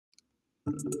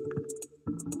So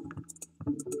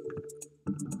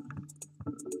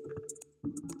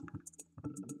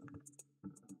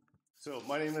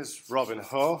my name is Robin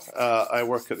Haw. I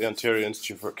work at the Ontario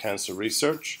Institute for Cancer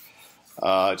Research.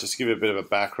 Just to give you a bit of a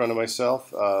background on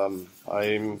myself,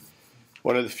 I'm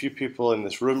one of the few people in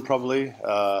this room probably.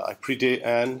 I predate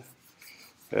Anne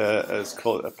as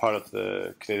a part of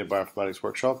the Canadian Bioinformatics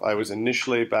Workshop. I was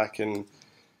initially back in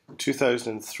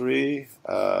 2003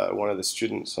 one of the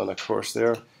students on a course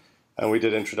there, and we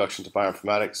did Introduction to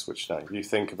Bioinformatics, which now you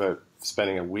think about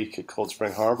spending a week at Cold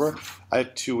Spring Harbor. I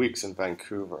had 2 weeks in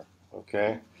Vancouver.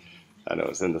 Okay, and it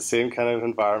was in the same kind of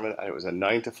environment, and it was a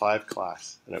 9-to-5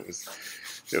 class, and it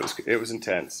was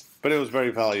intense, but it was very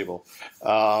valuable.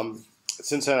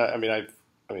 Since I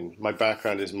mean, my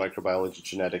background is microbiology,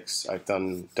 genetics. I've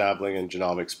done dabbling in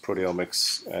genomics,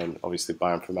 proteomics, and obviously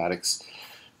bioinformatics.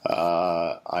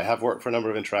 I have worked for a number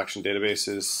of interaction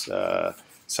databases,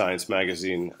 Science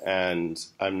Magazine, and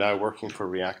I'm now working for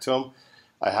Reactome.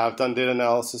 I have done data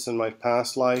analysis in my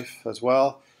past life as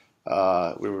well.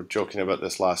 We were joking about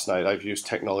this last night. I've used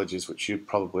technologies which you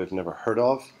probably have never heard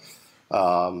of.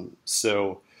 I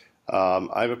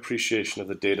have appreciation of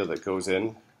the data that goes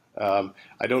in. I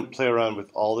don't play around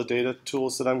with all the data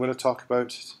tools that I'm going to talk about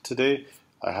today.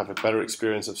 I have a better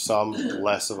experience of some,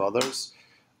 less of others.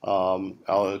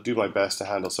 I'll do my best to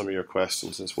handle some of your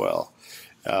questions as well.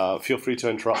 Feel free to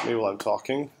interrupt me while I'm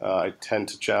talking. I tend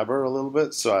to jabber a little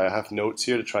bit, so I have notes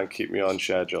here to try and keep me on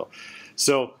schedule.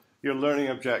 So, your learning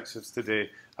objectives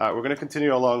today. We're going to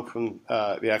continue along from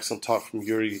the excellent talk from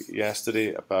Yuri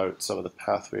yesterday about some of the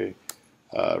pathway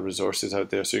resources out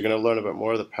there. So you're going to learn about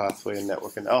more of the pathway and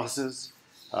network analysis.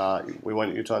 We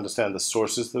want you to understand the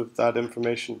sources of that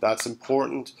information. That's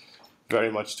important very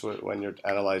much to it when you're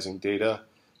analyzing data,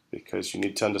 because you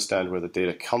need to understand where the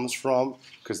data comes from,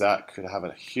 because that could have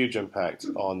a huge impact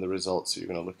on the results that you're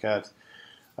going to look at.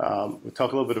 We'll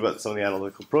talk a little bit about some of the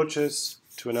analytical approaches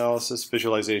to analysis,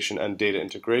 visualization, and data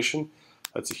integration.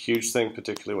 That's a huge thing,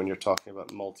 particularly when you're talking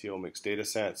about multi-omics data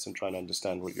sets and trying to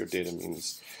understand what your data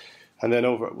means. And then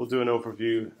we'll do an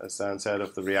overview, as Dan said,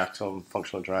 of the Reactome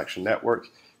Functional Interaction Network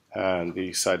and the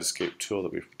Cytoscape tool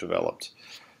that we've developed.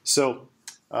 So,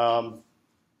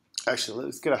 actually,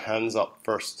 let's get our hands up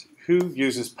first. Who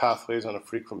uses pathways on a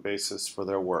frequent basis for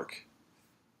their work?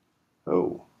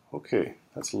 Oh, okay,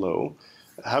 that's low.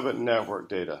 How about network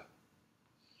data?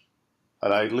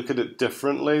 And I look at it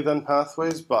differently than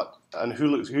pathways, and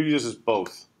who uses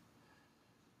both?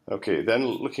 Okay, then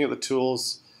looking at the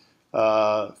tools,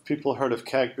 people heard of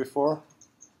KEGG before?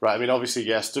 Right, I mean obviously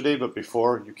yesterday, but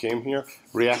before you came here.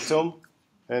 Reactome,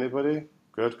 anybody?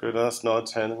 Good, that's not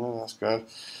 10, that's good.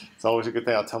 It's always a good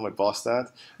thing, I'll tell my boss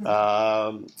that.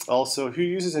 Also, who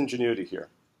uses Ingenuity here?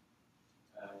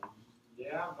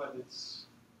 Yeah, but it's...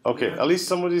 Okay, at least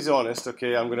somebody's honest.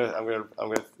 Okay, I'm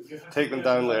gonna take them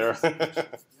down later.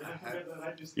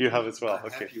 You have as well.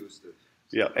 Okay.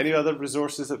 Yeah. Any other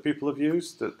resources that people have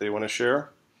used that they want to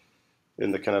share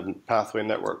in the kind of pathway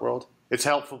network world? It's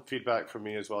helpful feedback for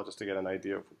me as well, just to get an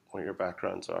idea of what your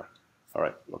backgrounds are. All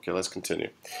right. Okay, let's continue.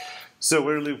 So,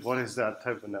 really, what is that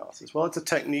type of analysis? Well, it's a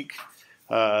technique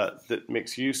that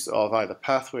makes use of either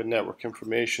pathway network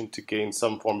information to gain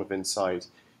some form of insight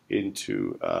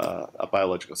into a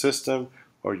biological system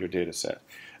or your data set.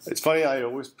 It's funny, I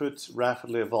always put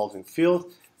rapidly evolving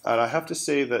field, and I have to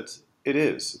say that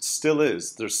it still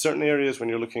is. There's certain areas when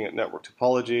you're looking at network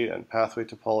topology and pathway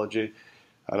topology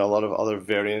and a lot of other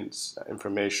variants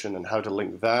information and how to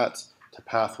link that to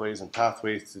pathways and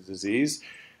pathways to disease.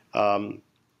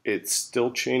 It's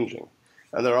still changing.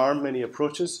 And there are many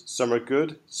approaches. Some are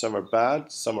good, some are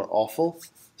bad, some are awful,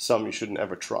 some you shouldn't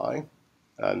ever try.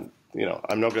 And you know,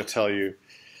 I'm not going to tell you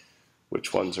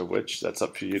which ones are which. That's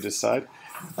up for you to decide.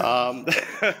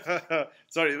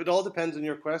 Sorry, it all depends on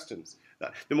your questions.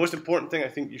 The most important thing I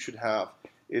think you should have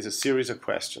is a series of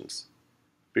questions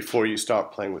before you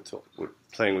start playing with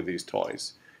these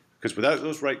toys. Because without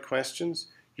those right questions,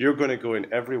 you're going to go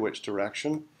in every which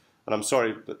direction. And I'm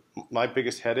sorry, but my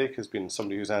biggest headache has been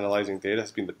somebody who's analyzing data,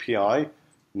 has been the PI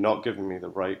not giving me the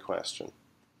right question.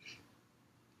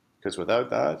 Because without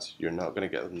that, you're not going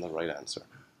to get them the right answer.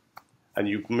 And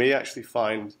you may actually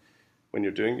find, when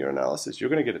you're doing your analysis, you're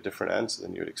going to get a different answer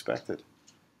than you had expected.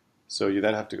 So you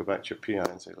then have to go back to your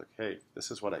PI and say, like, hey,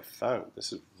 this is what I found.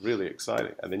 This is really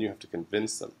exciting. And then you have to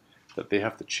convince them that they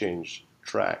have to change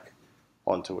track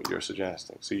onto what you're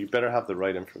suggesting. So you better have the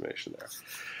right information there.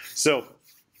 So,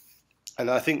 and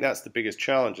I think that's the biggest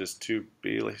challenge, is to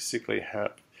basically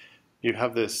you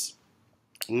have this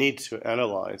need to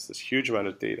analyze this huge amount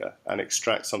of data and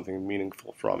extract something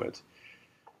meaningful from it.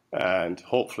 And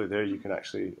hopefully there you can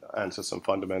actually answer some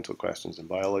fundamental questions in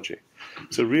biology.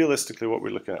 So realistically, what we're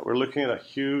looking at a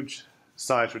huge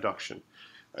size reduction.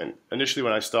 And initially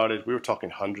when I started, we were talking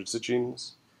hundreds of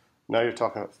genes. Now you're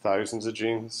talking about thousands of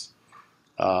genes.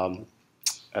 And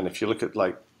if you look at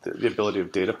like the ability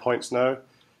of data points now,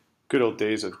 good old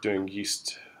days of doing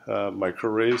yeast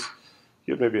microarrays,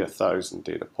 you had maybe 1,000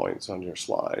 data points on your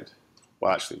slide.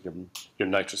 Well, actually, your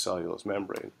nitrocellulose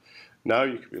membrane. Now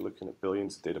you could be looking at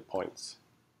billions of data points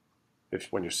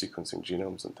when you're sequencing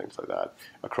genomes and things like that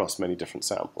across many different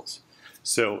samples.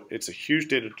 So it's a huge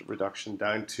data reduction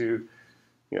down to,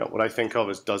 what I think of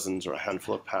as dozens or a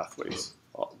handful of pathways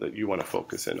that you want to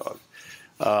focus in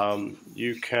on.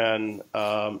 You can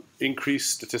increase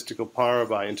statistical power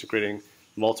by integrating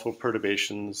multiple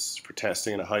perturbations for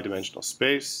testing in a high-dimensional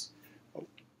space.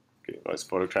 Okay, nice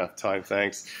photograph time,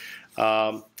 thanks.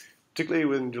 Particularly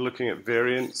when you're looking at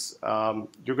variants,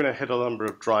 you're going to hit a number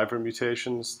of driver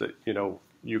mutations that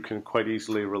you can quite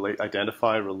easily relate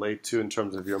to in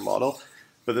terms of your model.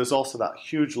 But there's also that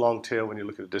huge long tail when you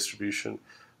look at a distribution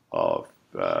of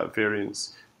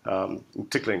variants,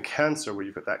 particularly in cancer, where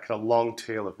you've got that kind of long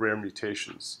tail of rare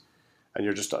mutations, and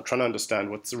you're just trying to understand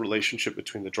what's the relationship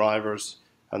between the drivers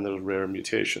and those rare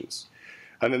mutations.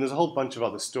 And then there's a whole bunch of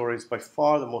other stories. By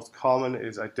far the most common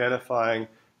is identifying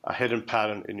a hidden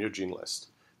pattern in your gene list.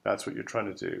 That's what you're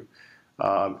trying to do.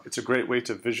 It's a great way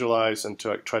to visualize and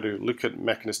to try to look at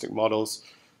mechanistic models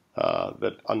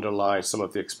that underlie some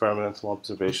of the experimental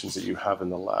observations that you have in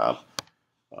the lab.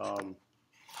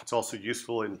 It's also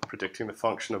useful in predicting the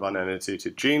function of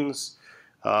unannotated genes.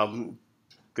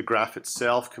 The graph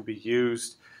itself can be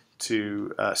used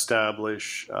to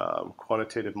establish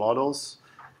quantitative models.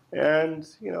 And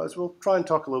as we'll try and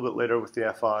talk a little bit later with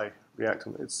the FI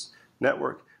reactome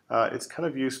network, it's kind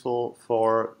of useful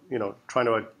for trying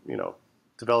to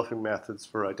developing methods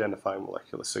for identifying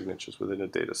molecular signatures within a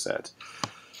data set.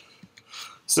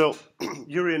 So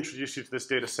Yuri introduced you to this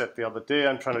data set the other day.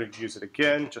 I'm trying to use it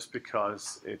again just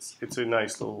because it's a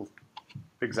nice little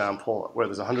example where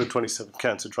there's 127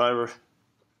 cancer driver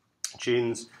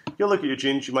genes. You'll look at your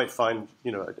genes, you might find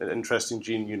an interesting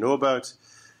gene you know about.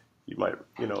 You might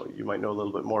know a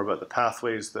little bit more about the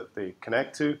pathways that they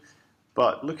connect to.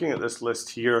 But looking at this list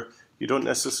here, you don't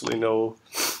necessarily know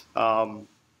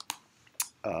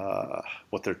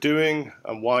what they're doing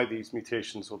and why these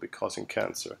mutations will be causing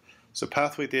cancer. So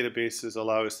pathway databases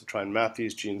allow us to try and map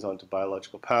these genes onto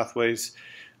biological pathways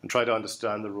and try to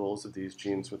understand the roles of these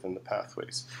genes within the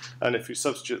pathways. And if you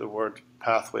substitute the word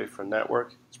pathway for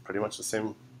network, it's pretty much the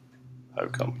same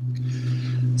outcome.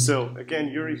 So again,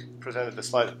 Yuri presented this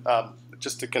slide.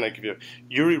 Just to kind of give you,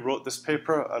 Yuri wrote this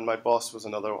paper, and my boss was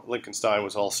another, Lincoln Stein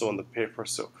was also on the paper,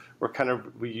 so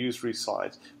we use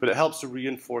slides. But it helps to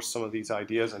reinforce some of these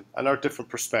ideas and our different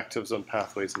perspectives on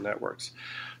pathways and networks.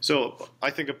 So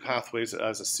I think of pathways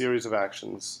as a series of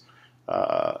actions,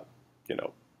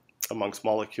 amongst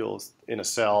molecules in a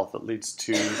cell that leads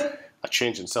to a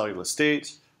change in cellular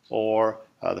state or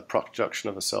the production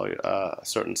of a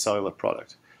certain cellular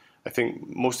product. I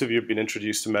think most of you have been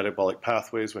introduced to metabolic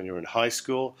pathways when you were in high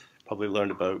school, probably learned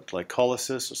about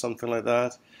glycolysis or something like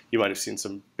that. You might have seen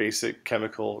some basic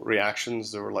chemical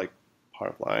reactions that were like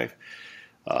part of life.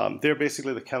 They're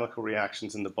basically the chemical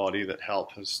reactions in the body that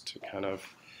help us to kind of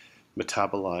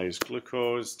metabolize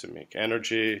glucose, to make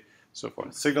energy, so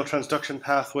forth. Signal transduction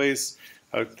pathways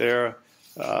out there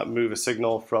move a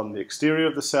signal from the exterior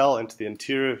of the cell into the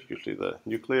interior, usually the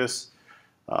nucleus.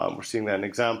 We're seeing then an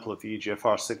example of the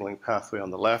EGFR signaling pathway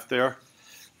on the left there.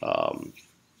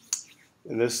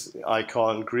 In this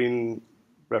icon, green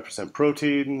represent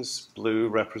proteins, blue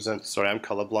represent, sorry, I'm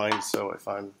colorblind, so if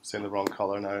I'm saying the wrong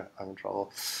color now, I'm in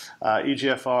trouble.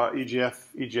 EGFR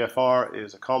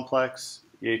is a complex,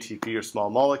 the ATP are small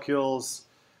molecules.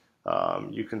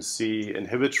 You can see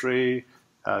inhibitory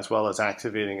as well as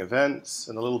activating events,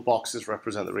 and the little boxes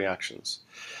represent the reactions.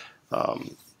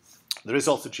 There is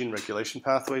also gene regulation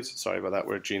pathways. Sorry about that,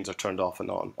 where genes are turned off and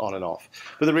on and off.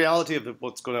 But the reality of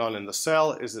what's going on in the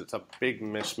cell is it's a big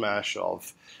mishmash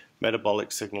of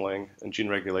metabolic signaling and gene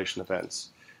regulation events.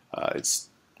 It's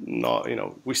not,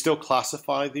 we still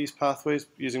classify these pathways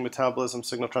using metabolism,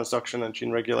 signal transduction, and gene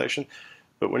regulation.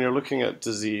 But when you're looking at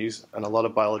disease and a lot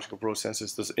of biological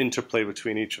processes, there's interplay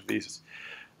between each of these.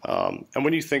 And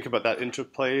when you think about that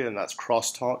interplay and that's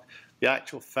crosstalk, the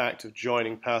actual fact of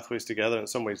joining pathways together in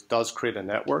some ways does create a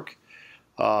network.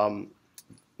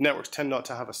 Networks tend not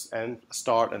to have a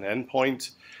start and end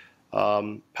point.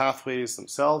 Pathways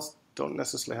themselves don't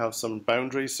necessarily have some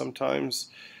boundaries sometimes.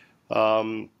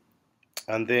 And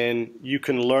then you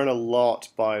can learn a lot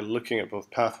by looking at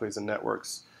both pathways and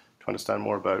networks to understand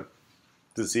more about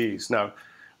disease. Now,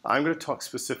 I'm going to talk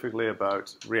specifically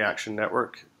about reaction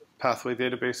network pathway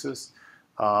databases.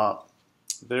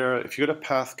 If you go to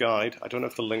Path Guide, I don't know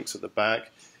if the link's at the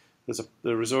back, there's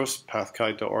the resource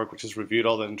pathguide.org, which has reviewed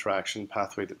all the interaction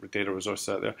pathway data resources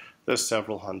out there. There's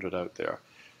several hundred out there.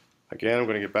 Again, I'm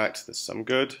going to get back to this. Some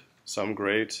good, some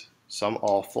great, some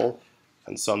awful,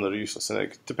 and some that are useless. And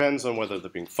it depends on whether they're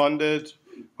being funded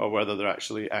or whether they're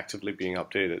actually actively being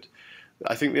updated.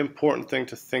 I think the important thing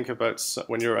to think about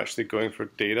when you're actually going for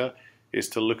data is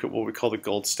to look at what we call the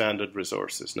gold standard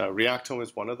resources. Now, Reactome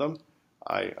is one of them.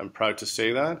 I'm proud to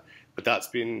say that, but that's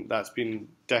been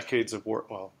decades of work.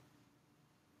 Well,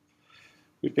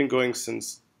 we've been going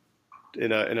since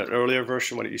in an earlier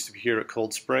version when it used to be here at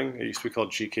Cold Spring. It used to be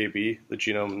called GKB, the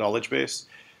Genome Knowledge Base,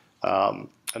 and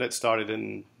it started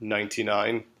in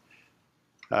 '99.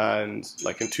 And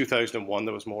like in 2001,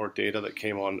 there was more data that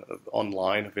came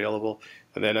online available.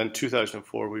 And then in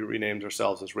 2004, we renamed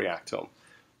ourselves as Reactome.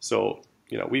 So,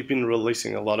 we've been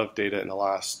releasing a lot of data in the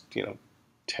last,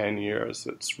 10 years.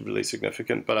 It's really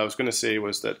significant. But I was going to say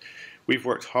was that we've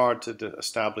worked hard to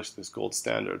establish this gold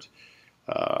standard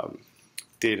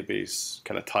database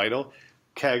kind of title.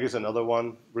 KEGG is another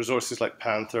one. Resources like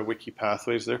Panther, Wiki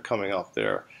Pathways, they're coming up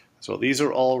there. So these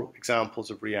are all examples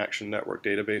of reaction network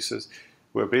databases,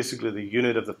 where basically the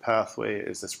unit of the pathway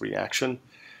is this reaction.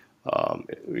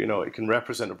 It can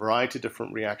represent a variety of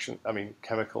different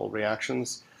chemical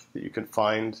reactions that you can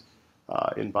find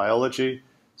in biology.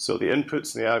 So the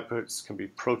inputs and the outputs can be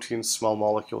proteins, small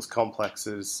molecules,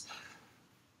 complexes,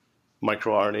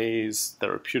 microRNAs,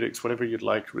 therapeutics, whatever you'd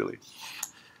like, really.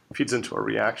 Feeds into a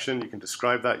reaction. You can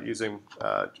describe that using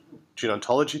gene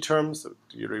ontology terms that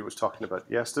Yuri was talking about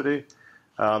yesterday.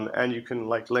 And you can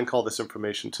link all this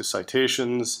information to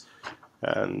citations,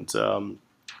 and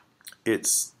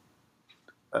it's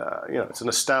an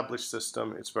established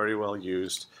system. It's very well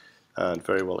used and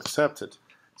very well accepted.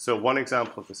 So one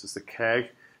example of this is the KEGG.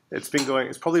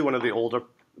 It's probably one of the older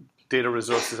data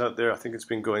resources out there. I think it's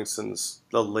been going since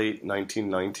the late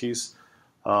 1990s.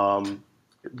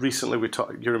 Recently,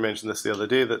 Yuri mentioned this the other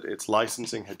day, that its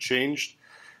licensing had changed.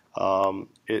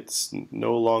 It's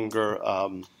no longer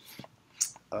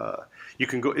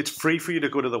it's free for you to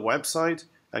go to the website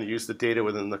and use the data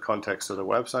within the context of the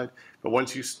website. But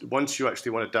once you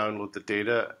actually want to download the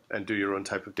data and do your own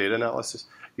type of data analysis,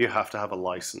 you have to have a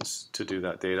license to do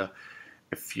that data.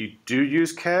 If you do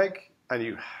use KEGG and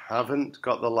you haven't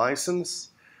got the license,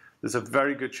 there's a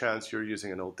very good chance you're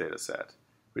using an old data set,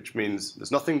 which means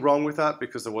there's nothing wrong with that,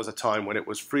 because there was a time when it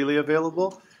was freely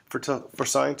available for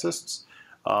scientists.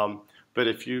 But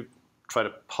if you try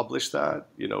to publish that,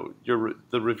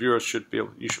 the reviewers should be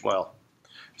able, well,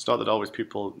 it's not that always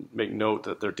people make note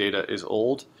that their data is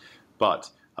old, but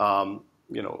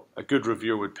a good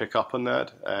reviewer would pick up on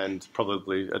that and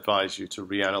probably advise you to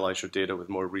reanalyze your data with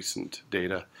more recent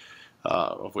data,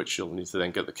 of which you'll need to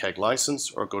then get the KEGG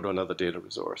license or go to another data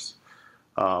resource.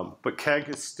 But KEGG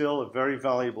is still a very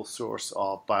valuable source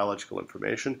of biological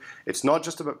information. It's not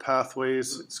just about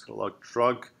pathways. It's got a lot of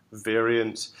drug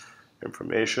variant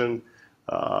information.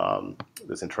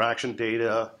 There's interaction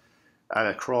data, and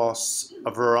across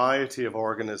a variety of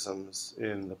organisms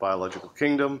in the biological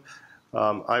kingdom.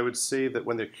 I would say that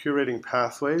when they're curating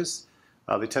pathways,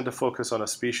 they tend to focus on a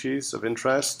species of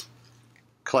interest,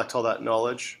 collect all that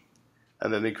knowledge,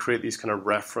 and then they create these kind of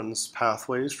reference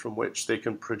pathways from which they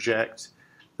can project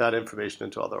that information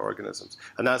into other organisms.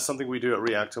 And that's something we do at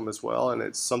Reactome as well, and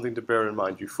it's something to bear in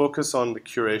mind. You focus on the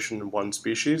curation in one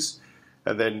species,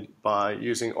 and then by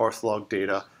using ortholog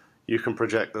data, you can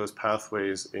project those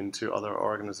pathways into other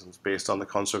organisms based on the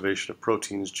conservation of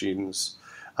proteins, genes.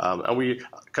 And we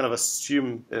kind of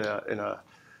assume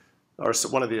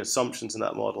one of the assumptions in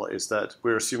that model is that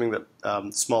we're assuming that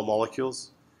small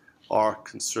molecules are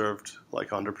conserved like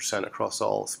 100% across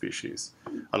all species,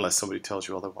 unless somebody tells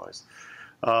you otherwise.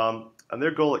 And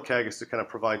their goal at KEGG is to kind of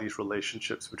provide these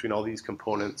relationships between all these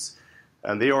components,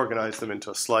 and they organize them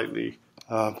into a slightly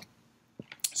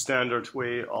standard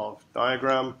way of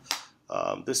diagram.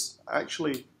 This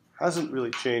actually hasn't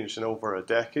really changed in over a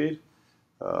decade.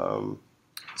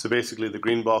 So basically the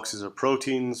green boxes are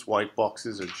proteins, white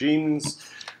boxes are genes.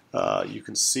 You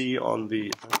can see on the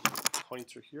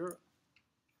pointer here,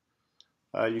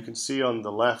 you can see on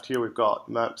the left here we've got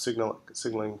map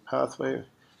signaling pathway.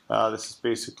 This is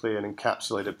basically an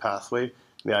encapsulated pathway.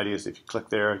 And the idea is if you click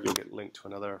there, you'll get linked to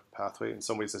another pathway. In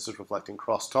some ways, this is reflecting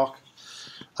crosstalk.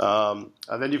 And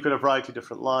then you've got a variety of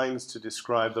different lines to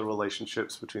describe the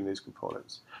relationships between these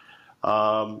components.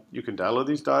 You can download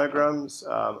these diagrams.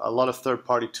 A lot of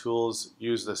third-party tools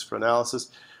use this for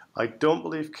analysis. I don't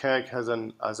believe KEGG has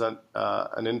an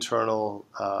internal,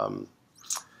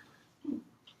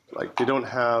 like they don't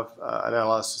have an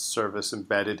analysis service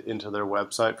embedded into their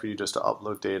website for you just to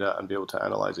upload data and be able to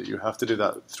analyze it. You have to do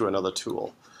that through another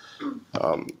tool.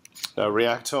 Now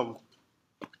Reactome,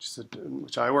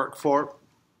 which I work for,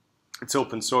 it's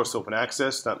open source, open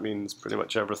access. That means pretty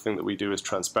much everything that we do is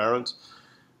transparent.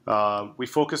 We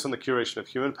focus on the curation of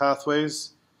human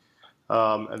pathways.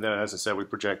 And then, as I said, we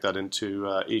project that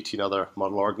into 18 other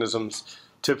model organisms.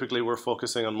 Typically, we're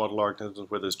focusing on model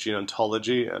organisms where there's gene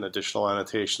ontology and additional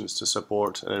annotations to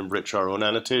support and enrich our own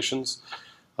annotations.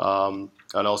 And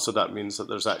also that means that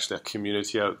there's actually a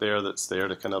community out there that's there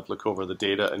to kind of look over the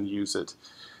data and use it.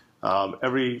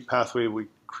 Every pathway we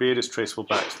create is traceable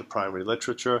back to the primary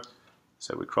literature.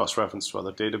 So we cross-reference to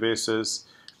other databases.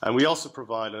 And we also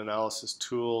provide analysis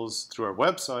tools through our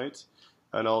website.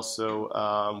 And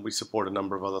also, we support a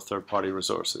number of other third-party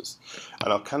resources.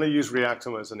 And I'll kind of use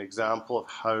Reactome as an example of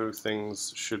how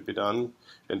things should be done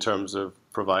in terms of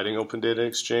providing open data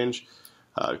exchange.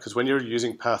 Because when you're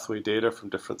using pathway data from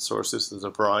different sources, there's a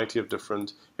variety of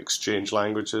different exchange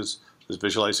languages. There's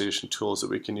visualization tools that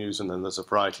we can use, and then there's a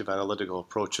variety of analytical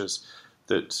approaches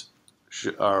that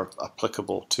are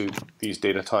applicable to these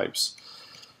data types.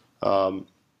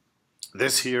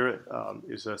 This here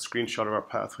is a screenshot of our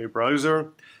pathway browser.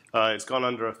 It's gone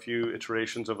under a few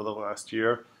iterations over the last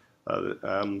year.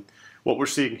 What we're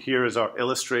seeing here is our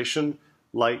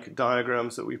illustration-like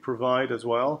diagrams that we provide as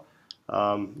well.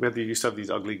 We used to have these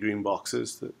ugly green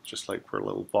boxes that just like were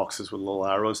little boxes with little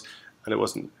arrows, and it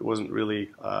wasn't really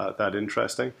that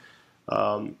interesting.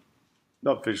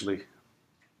 Not visually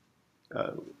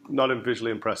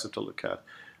impressive to look at.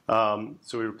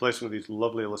 So we replaced them with these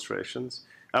lovely illustrations.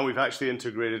 And we've actually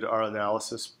integrated our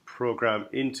analysis program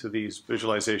into these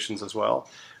visualizations as well.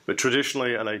 But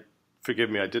traditionally, and forgive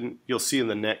me, you'll see in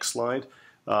the next slide,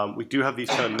 we do have these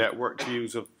kind of network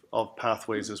views of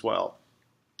pathways as well.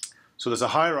 So there's a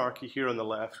hierarchy here on the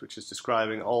left, which is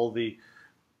describing all the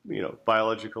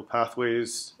biological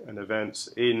pathways and events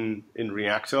in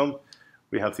Reactome.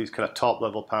 We have these kind of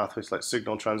top-level pathways like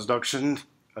signal transduction,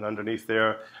 and underneath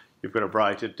there, you've got a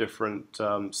variety of different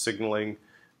signaling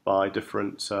by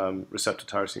different receptor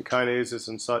tyrosine kinases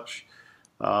and such.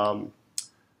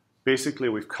 Basically,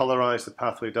 we've colorized the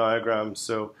pathway diagram.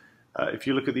 So if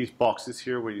you look at these boxes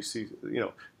here where you see,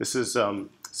 this is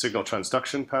signal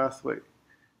transduction pathway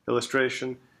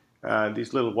illustration. And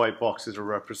these little white boxes are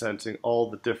representing all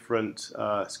the different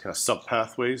kind of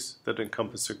sub-pathways that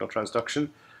encompass signal transduction.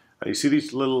 And you see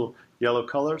these little yellow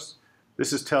colors?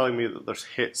 This is telling me that there's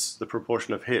hits, the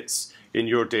proportion of hits in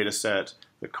your data set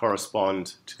that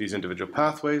correspond to these individual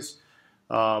pathways.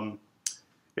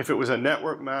 If it was a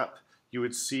network map, you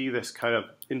would see this kind of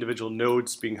individual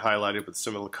nodes being highlighted with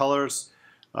similar colors.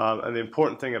 And the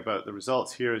important thing about the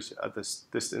results here is at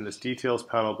in this details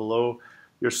panel below,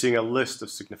 you're seeing a list of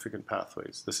significant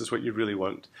pathways. This is what you really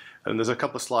want. And there's a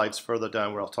couple of slides further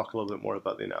down where I'll talk a little bit more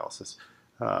about the analysis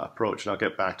approach, and I'll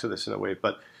get back to this in a way.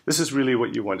 But this is really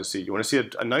what you want to see. You want to see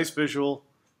a nice visual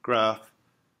graph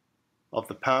of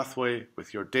the pathway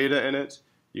with your data in it.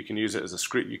 You can use it as a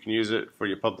script. You can use it for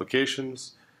your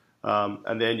publications.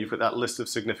 And then you've got that list of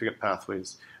significant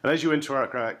pathways. And as you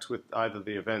interact with either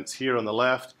the events here on the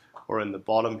left or in the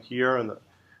bottom here, and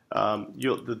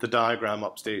the diagram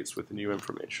updates with the new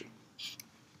information.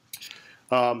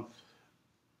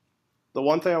 The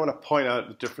one thing I want to point out,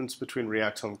 the difference between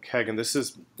Reactome and KEGG, and this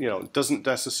is, doesn't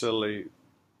necessarily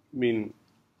mean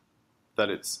that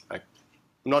it's I'm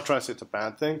not trying to say it's a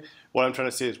bad thing. What I'm trying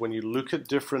to say is when you look at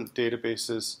different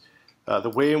databases, the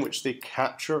way in which they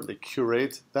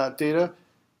curate that data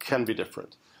can be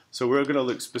different. So we're going to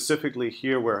look specifically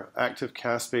here where active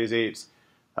caspase 8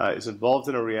 is involved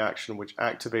in a reaction which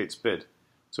activates BID.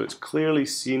 So it's clearly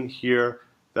seen here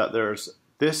that there's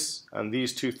this and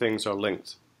these two things are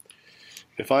linked.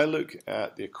 If I look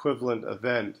at the equivalent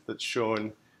event that's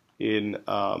shown in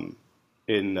KEGG,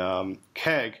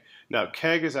 now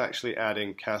KEGG is actually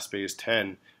adding caspase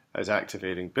 10 as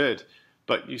activating BID,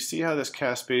 but you see how this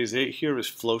caspase 8 here is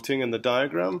floating in the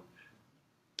diagram?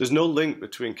 There's no link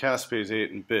between caspase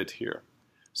 8 and BID here.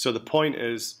 So the point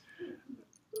is,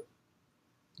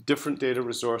 different data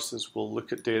resources will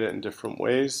look at data in different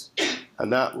ways,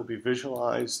 and that will be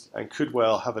visualized and could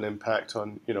well have an impact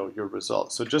on your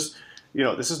results. So just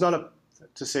this is not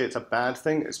to say it's a bad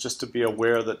thing. It's just to be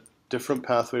aware that different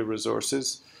pathway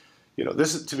resources,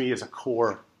 this is, to me, is a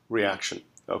core reaction.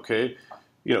 Okay,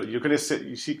 you're going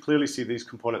to clearly see these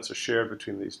components are shared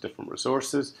between these different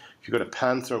resources. If you go to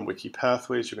Panther and Wiki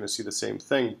Pathways, you're going to see the same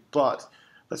thing. But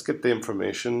let's get the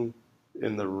information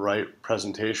in the right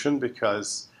presentation,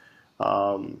 because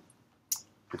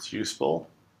it's useful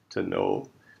to know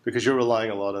because you're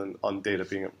relying a lot on data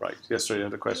being right. Yes, sorry, you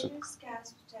had a question?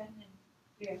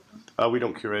 We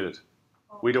don't curate it.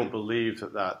 We don't believe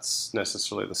that that's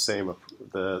necessarily the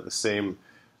same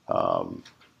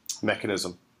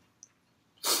mechanism.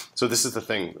 So this is the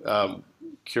thing.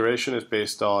 Curation is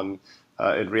based on,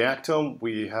 in Reactome,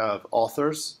 we have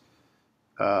authors,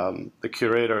 the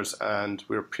curators, and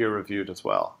we're peer-reviewed as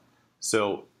well.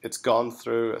 So it's gone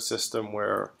through a system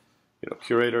where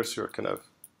curators who are kind of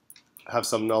have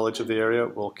some knowledge of the area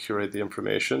will curate the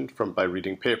information by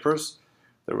reading papers.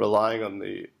 They're relying on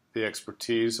the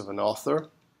expertise of an author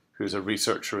who's a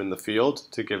researcher in the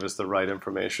field to give us the right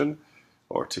information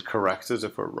or to correct us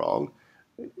if we're wrong,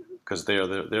 because they're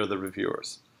the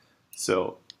reviewers.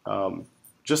 So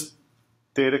just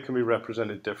data can be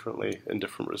represented differently in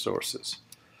different resources.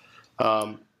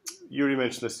 Yuri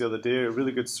mentioned this the other day. A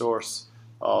really good source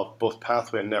of both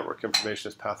pathway and network information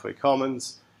is Pathway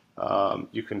Commons.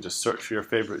 You can just search for your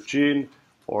favorite gene,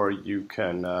 or you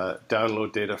can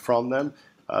download data from them.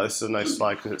 This is a nice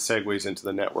slide because it segues into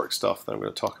the network stuff that I'm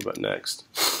going to talk about next.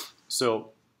 So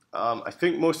I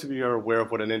think most of you are aware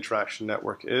of what an interaction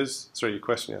network is. Sorry, your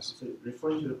question, yes? So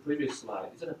referring to the previous slide,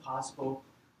 is it possible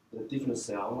that a different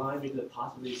cell line maybe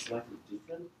possibly slightly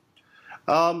different?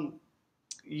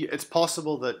 It's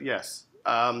possible that, yes.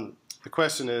 The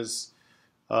question is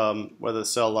whether the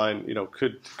cell line,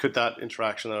 could that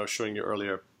interaction that I was showing you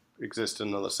earlier exist in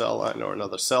another cell line or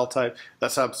another cell type?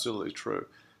 That's absolutely true.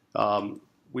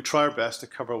 We try our best to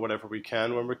cover whatever we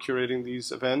can when we're curating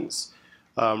these events.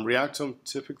 Reactome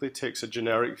typically takes a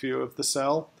generic view of the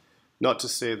cell, not to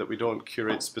say that we don't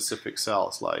curate specific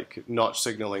cells, like notch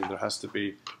signaling. There has to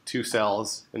be 2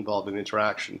 cells involved in the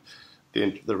interaction,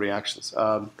 the reactions.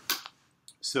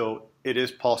 So it is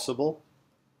possible,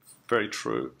 very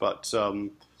true, but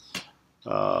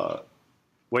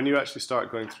when you actually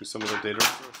start going through some of the data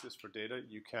resources for data,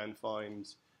 you can find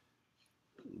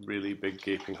really big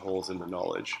gaping holes in the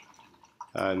knowledge.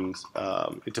 And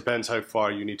it depends how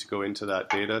far you need to go into that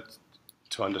data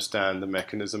to understand the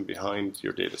mechanism behind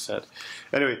your data set.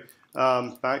 Anyway,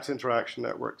 back to interaction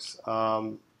networks.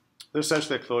 They're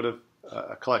essentially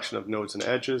a collection of nodes and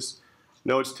edges.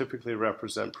 Nodes typically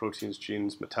represent proteins,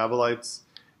 genes, metabolites.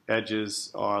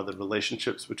 Edges are the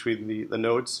relationships between the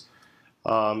nodes.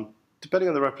 Depending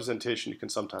on the representation, you can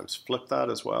sometimes flip that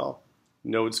as well.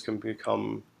 Nodes can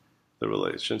become the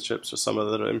relationships or some of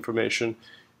the information,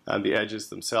 and the edges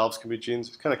themselves can be genes.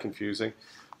 It's kind of confusing,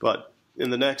 but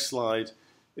in the next slide,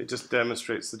 it just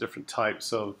demonstrates the different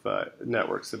types of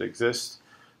networks that exist.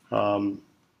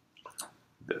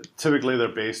 Typically, they're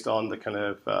based on the kind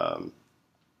of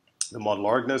the model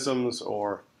organisms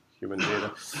or human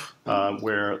data,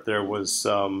 where there was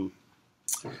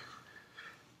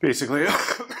basically,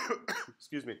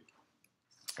 excuse me,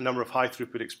 a number of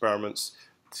high-throughput experiments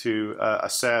to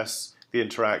assess the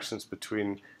interactions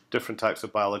between different types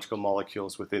of biological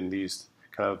molecules within these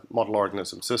kind of model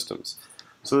organism systems.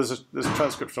 So there's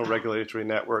transcriptional regulatory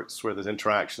networks where there's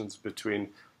interactions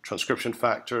between transcription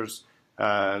factors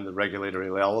and the regulatory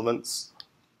elements.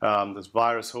 There's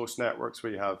virus host networks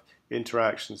where you have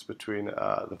interactions between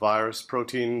the virus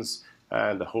proteins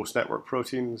and the host network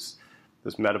proteins.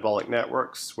 There's metabolic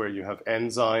networks where you have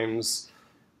enzymes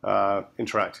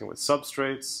interacting with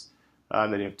substrates.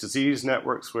 And then you have disease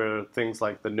networks where things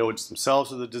like the nodes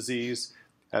themselves are the disease,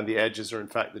 and the edges are in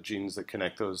fact the genes that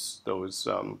connect those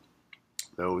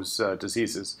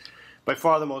diseases. By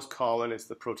far the most common is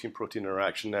the protein-protein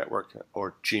interaction network,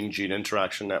 or gene-gene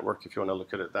interaction network, if you want to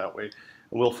look at it that way.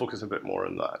 And we'll focus a bit more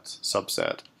on that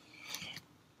subset.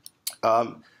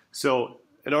 So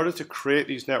in order to create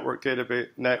these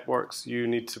networks, you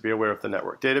need to be aware of the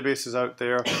network databases out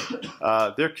there.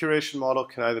 Their curation model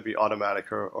can either be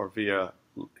automatic or via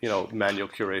manual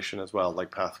curation as well, like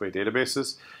pathway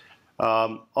databases.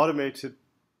 Automated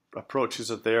approaches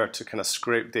are there to kind of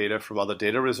scrape data from other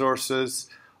data resources,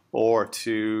 or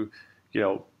to,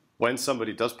 when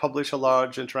somebody does publish a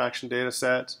large interaction data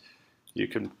set, you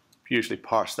can usually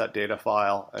parse that data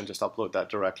file and just upload that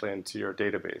directly into your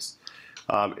database.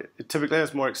 It typically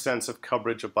has more extensive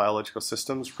coverage of biological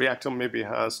systems. Reactome maybe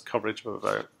has coverage of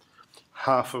about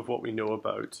half of what we know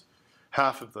about,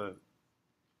 half of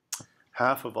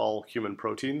all human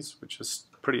proteins, which is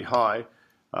pretty high.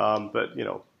 But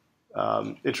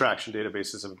interaction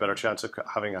databases have a better chance of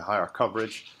having a higher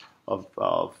coverage of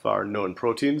our known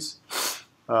proteins.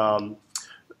 The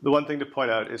one thing to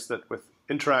point out is that with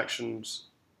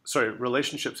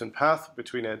relationships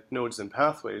between nodes and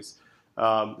pathways,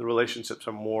 the relationships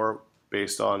are more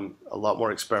based on a lot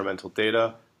more experimental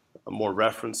data, more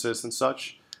references and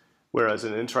such. whereas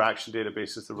in interaction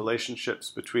databases, the relationships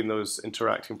between those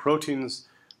interacting proteins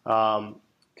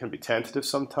can be tentative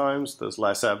sometimes. There's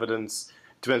less evidence.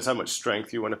 It depends how much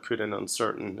strength you want to put in on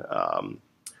certain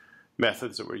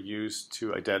methods that were used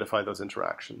to identify those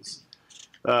interactions.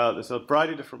 There's a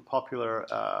variety of different popular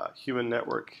human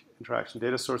network interaction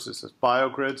data sources. There's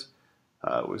BioGrid.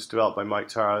 It was developed by Mike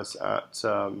Taras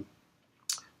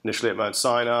initially at Mount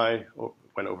Sinai,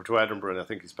 went over to Edinburgh, and I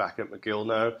think he's back at McGill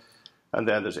now. And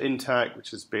then there's Intact,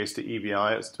 which is based at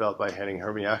EBI. It's developed by Henning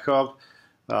Hermiakov.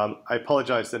 I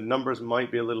apologize, the numbers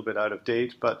might be a little bit out of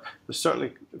date, but there's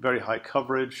certainly very high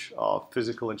coverage of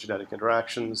physical and genetic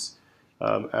interactions.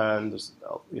 And there's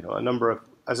a number of,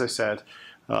 as I said,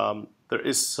 there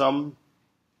is some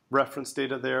reference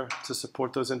data there to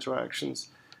support those interactions.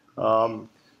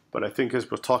 But I think as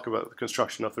we'll talk about the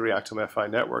construction of the Reactome-FI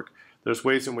network, there's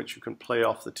ways in which you can play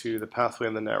off the two, the pathway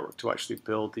and the network, to actually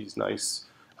build these nice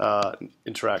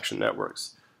interaction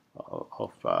networks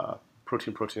of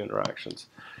protein-protein interactions.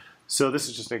 So this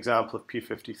is just an example of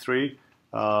P53.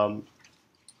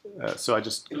 So I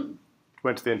just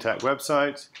went to the Intact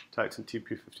website, typed in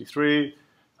TP53,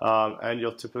 and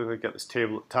you'll typically get this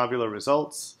tabular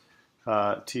results,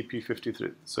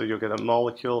 TP53. So you'll get a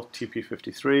molecule,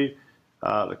 TP53,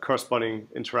 the corresponding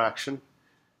interaction.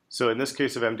 So in this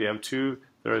case of MDM2,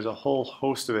 there is a whole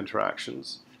host of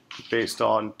interactions based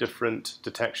on different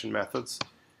detection methods.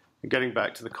 And getting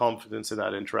back to the confidence in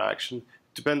that interaction,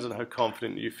 it depends on how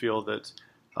confident you feel that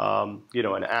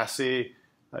an assay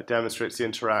demonstrates the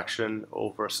interaction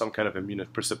over some kind of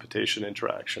immunoprecipitation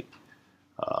interaction.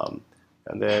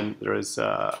 And then there is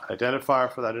an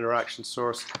identifier for that interaction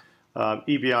source.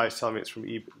 EBI is telling me it's from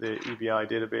the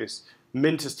EBI database.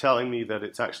 MINT is telling me that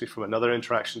it's actually from another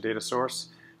interaction data source.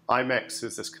 IMEX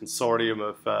is this consortium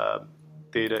of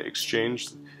data exchange.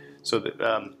 So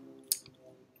that,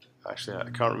 actually, I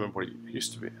can't remember what it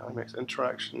used to be. IMEX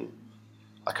interaction.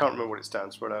 I can't remember what it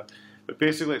stands for now. But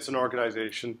basically, it's an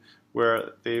organization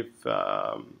where they've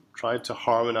tried to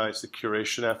harmonize the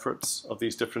curation efforts of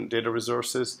these different data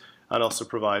resources and also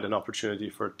provide an opportunity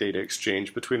for data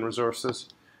exchange between resources.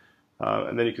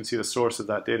 And then you can see the source of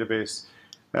that database.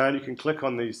 And you can click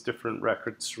on these different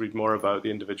records to read more about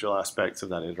the individual aspects of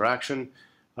that interaction.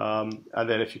 And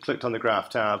then if you clicked on the graph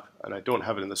tab, and I don't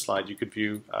have it in the slide, you could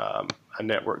view a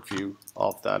network view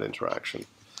of that interaction.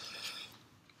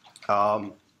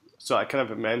 So I kind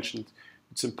of mentioned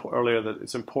earlier that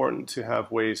it's important to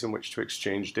have ways in which to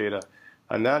exchange data.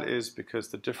 And that is because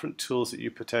the different tools that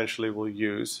you potentially will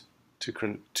use to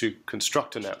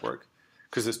construct a network,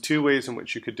 because there's two ways in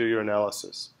which you could do your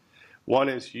analysis. One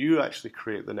is you actually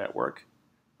create the network,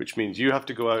 which means you have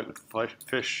to go out and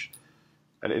fish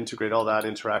and integrate all that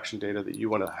interaction data that you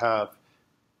want to have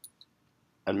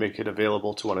and make it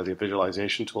available to one of the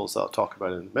visualization tools that I'll talk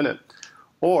about in a minute.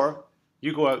 Or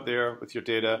you go out there with your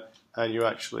data and you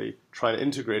actually try to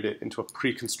integrate it into a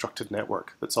pre-constructed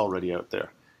network that's already out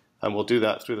there. And we'll do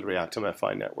that through the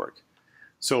Reactome-FI network.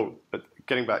 So, but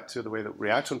getting back to the way that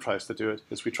Reactome tries to do it,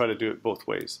 is we try to do it both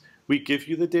ways. We give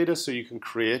you the data so you can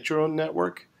create your own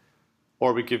network,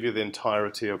 or we give you the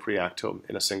entirety of Reactome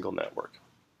in a single network.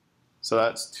 So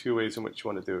that's two ways in which you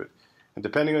want to do it. And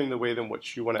depending on the way in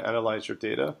which you want to analyze your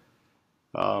data,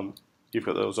 you've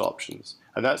got those options.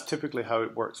 And that's typically how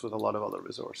it works with a lot of other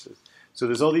resources. So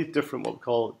there's all these different what we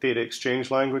call data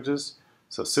exchange languages.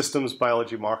 So Systems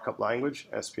Biology Markup Language,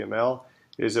 SBML,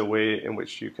 is a way in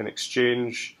which you can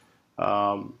exchange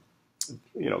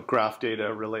graph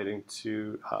data relating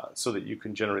to, so that you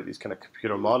can generate these kind of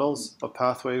computer models of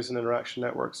pathways and interaction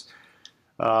networks.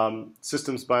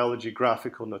 Systems Biology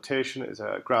Graphical Notation is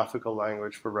a graphical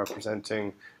language for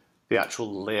representing the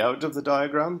actual layout of the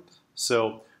diagram.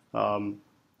 So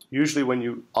usually when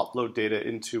you upload data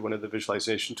into one of the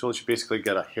visualization tools, you basically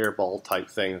get a hairball type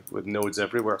thing with nodes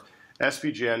everywhere.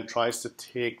 SVGN tries to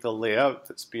take the layout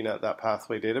that's been at that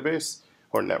pathway database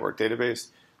or network database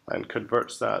and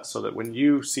converts that so that when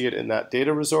you see it in that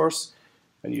data resource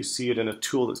and you see it in a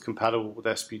tool that's compatible with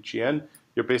SVGN,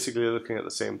 you're basically looking at the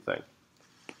same thing.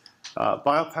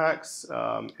 BioPax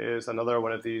is another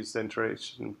one of these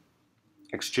interaction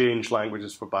exchange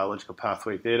languages for biological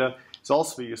pathway data. It's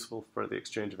also useful for the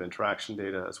exchange of interaction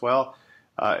data as well.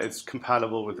 It's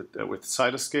compatible with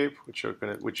Cytoscape,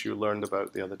 which you learned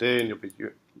about the other day and you'll be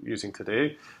using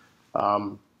today.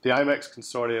 The IMEX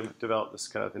consortium developed this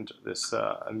kind of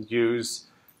and use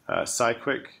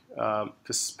Cyquick,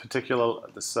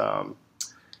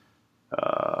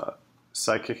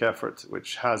 Cyquick effort,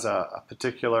 which has a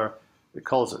particular, they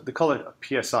call it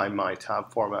a PSI my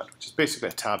tab format, which is basically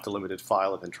a tab delimited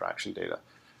file of interaction data.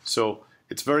 So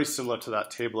It's very similar to that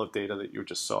table of data that you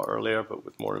just saw earlier, but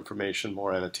with more information,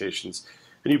 more annotations.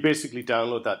 And you basically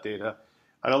download that data.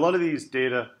 And a lot of these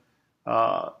data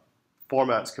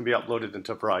formats can be uploaded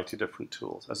into a variety of different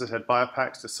tools. As I said,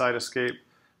 Biopax to Cytoscape.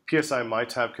 PSI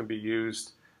MyTab can be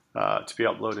used to be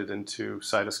uploaded into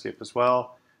Cytoscape as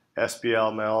well.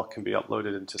 SBLML can be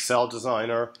uploaded into Cell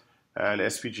Designer, and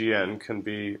SVGN can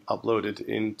be uploaded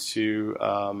into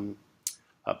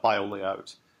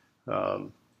BioLayout.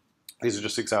 These are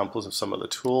just examples of some of the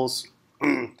tools.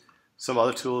 Some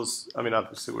other tools, I mean,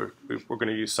 obviously we're going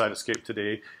to use Cytoscape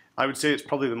today. I would say it's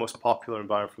probably the most popular in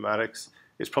bioinformatics.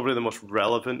 It's probably the most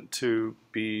relevant to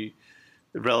be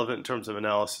relevant in terms of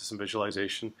analysis and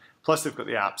visualization. Plus they've got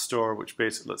the App Store, which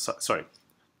basically, the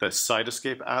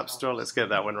Cytoscape App Store, let's get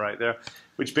that one right there,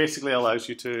 which basically allows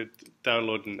you to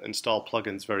download and install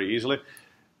plugins very easily.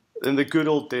 In the good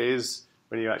old days,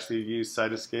 when you actually used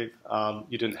Cytoscape,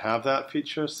 you didn't have that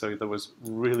feature, so there was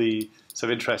really some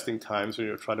interesting times when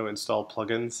you were trying to install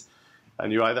plugins,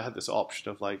 and you either had this option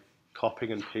of like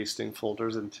copying and pasting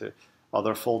folders into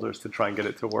other folders to try and get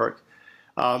it to work.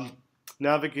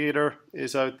 Navigator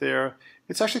is out there.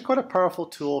 It's actually quite a powerful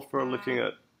tool for looking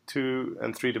at 2-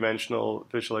 and 3-dimensional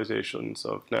visualizations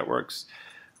of networks.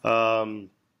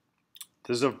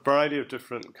 There's a variety of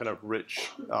different kind of rich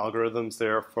algorithms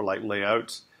there for like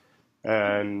layout,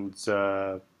 and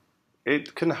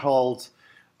it can hold,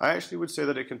 I actually would say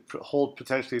that it can hold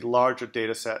potentially larger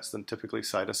data sets than typically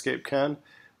Cytoscape can,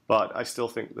 but I still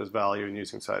think there's value in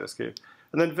using Cytoscape.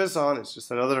 And then Vision is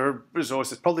just another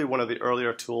resource. It's probably one of the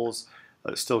earlier tools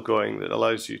that's still going that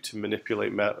allows you to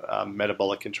manipulate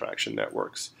metabolic interaction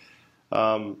networks.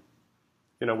 You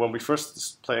know, when we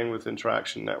first playing with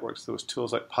interaction networks, there was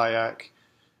tools like PIAC,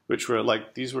 which were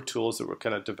like, these were tools that were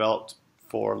kind of developed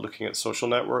for looking at social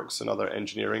networks and other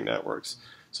engineering networks.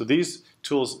 So these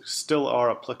tools still are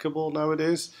applicable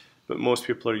nowadays, but most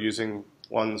people are using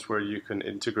ones where you can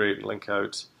integrate and link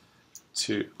out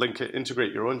to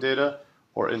integrate your own data,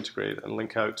 or integrate and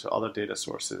link out to other data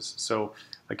sources. So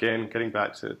again, getting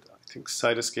back to, I think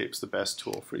Cytoscape's the best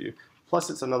tool for you. Plus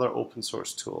it's another open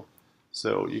source tool,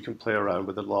 so you can play around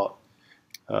with it a lot.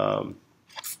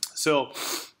 So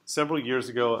several years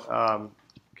ago,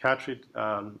 Katri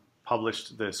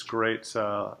published this great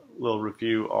little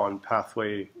review on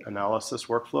pathway analysis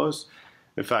workflows.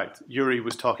 In fact, Yuri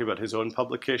was talking about his own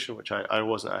publication, which I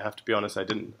wasn't, I have to be honest,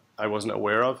 I wasn't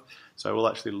aware of. So I will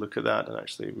actually look at that and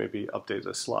actually maybe update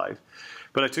this slide.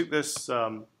 But I took this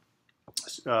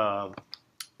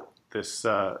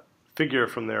figure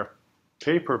from their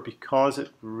paper because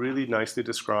it really nicely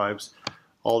describes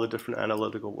all the different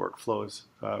analytical workflows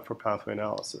for pathway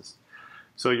analysis.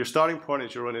 So your starting point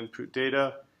is your own input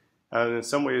data, and in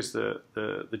some ways the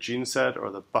gene set or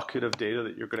the bucket of data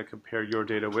that you're going to compare your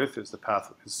data with is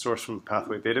sourced from a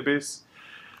pathway database.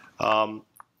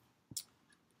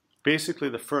 Basically,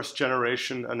 the first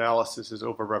generation analysis is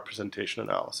overrepresentation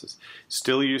analysis.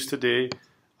 Still used today.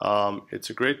 It's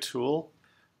a great tool.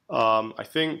 I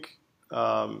think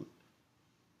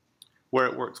where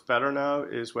it works better now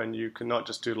is when you can not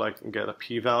just do like and get a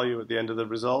p-value at the end of the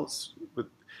results, with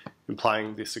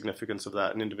implying the significance of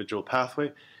that in individual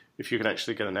pathway. If you can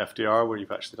actually get an FDR where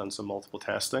you've actually done some multiple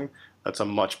testing, that's a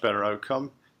much better outcome.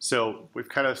 So we've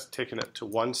kind of taken it to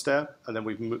one step, and then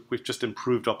we've just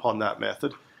improved upon that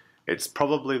method. It's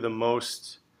probably the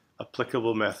most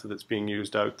applicable method that's being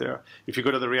used out there. If you go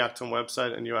to the Reactome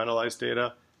website and you analyze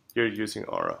data, you're using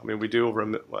Aura. I mean, we do over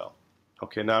well,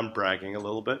 okay, now I'm bragging a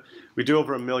little bit. We do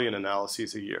over 1 million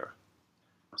analyses a year.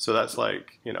 So that's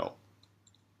like, you know,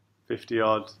 50,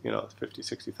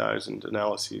 60,000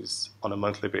 analyses on a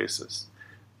monthly basis.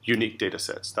 Unique data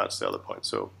sets, that's the other point.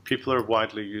 So people are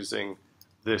widely using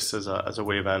this as a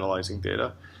way of analyzing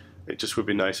data. It just would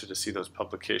be nicer to see those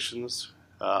publications,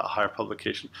 higher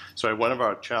publication. So one of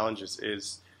our challenges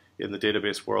is, in the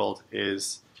database world,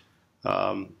 is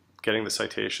getting the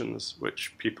citations,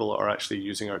 which people are actually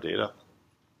using our data.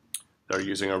 They're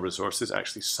using our resources,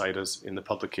 actually cite us in the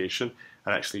publication,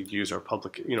 and actually use our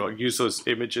use those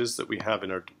images that we have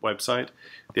in our website.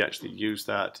 They actually use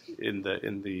that in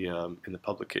the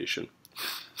publication.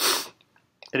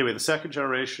 Anyway, the second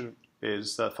generation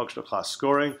is functional class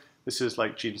scoring. This is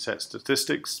like gene set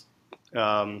statistics.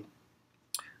 The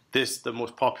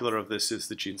most popular of this is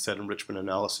the gene set enrichment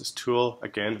analysis tool.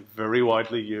 Again, very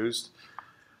widely used.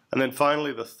 And then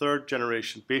finally, the third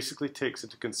generation basically takes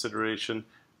into consideration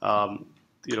the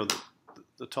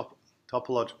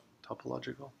topological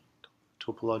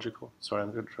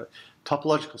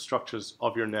structures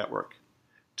of your network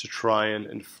to try and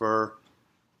infer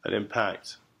an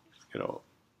impact,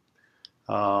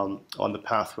 on the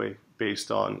pathway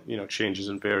based on changes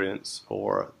in variants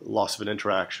or loss of an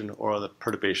interaction or the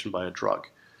perturbation by a drug.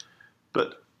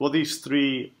 But what these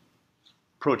three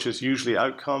approaches usually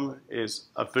outcome is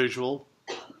a visual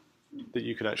that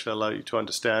you can actually allow you to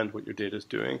understand what your data is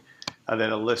doing, and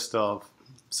then a list of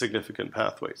significant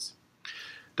pathways.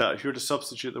 Now, if you were to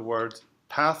substitute the word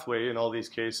pathway in all these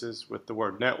cases with the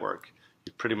word network,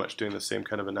 you're pretty much doing the same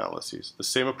kind of analyses. The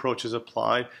same approaches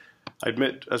apply. I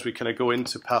admit, as we kind of go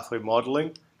into pathway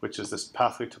modeling, which is this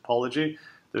pathway topology,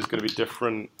 there's going to be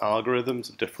different algorithms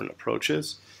and different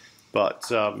approaches,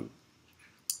 but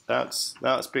that's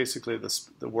basically the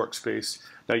workspace.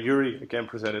 Now, Yuri again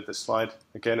presented this slide.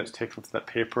 Again, it's taken from that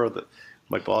paper that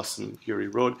my boss and Yuri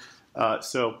wrote.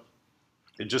 So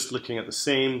just looking at the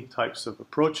same types of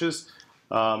approaches,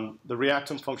 the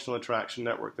reactant functional interaction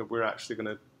network that we're actually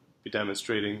going to be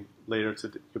demonstrating later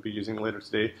today, you'll be using later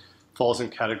today, falls in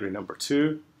category number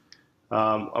 2.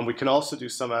 And we can also do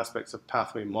some aspects of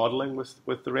pathway modeling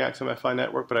with the Reactum-FI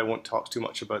network, but I won't talk too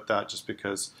much about that just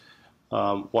because,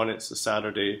 one, it's a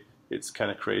Saturday, it's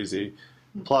kind of crazy.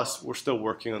 Plus, we're still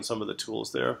working on some of the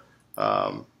tools there.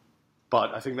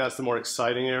 But I think that's the more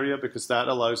exciting area because that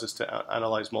allows us to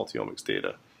analyze multi-omics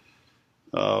data.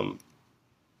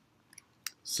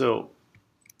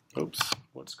 Oops,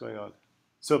 what's going on?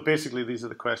 So basically, these are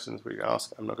the questions we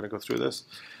ask. I'm not going to go through this.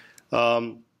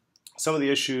 Some of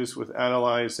the issues with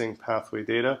analyzing pathway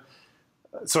data,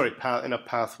 in a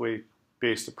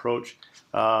pathway-based approach.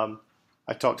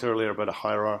 I talked earlier about a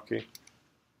hierarchy.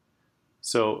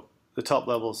 So the top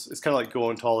levels, it's kind of like Go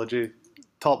ontology.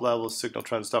 Top level is signal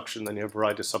transduction, then you have a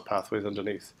variety of subpathways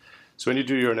underneath. So when you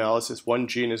do your analysis, one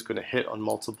gene is going to hit on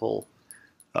multiple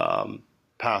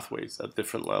pathways at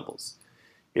different levels.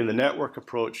 In the network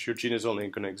approach, your gene is only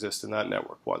going to exist in that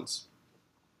network once.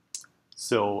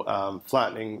 So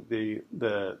flattening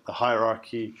the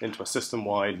hierarchy into a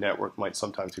system-wide network might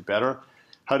sometimes be better.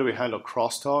 How do we handle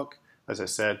crosstalk? As I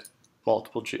said,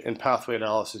 in pathway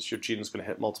analysis, your gene is going to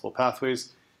hit multiple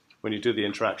pathways. When you do the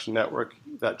interaction network,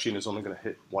 that gene is only going to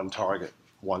hit one target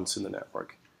once in the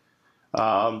network.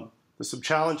 There's some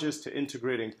challenges to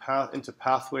integrating into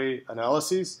pathway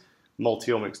analyses,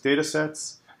 multi-omics data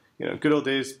sets. In good old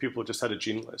days, people just had a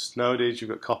gene list. Nowadays, you've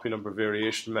got copy number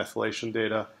variation, methylation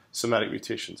data, somatic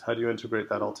mutations. How do you integrate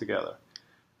that all together?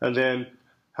 And then,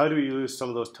 how do we use some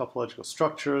of those topological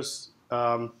structures?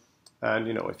 And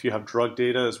if you have drug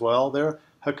data as well there,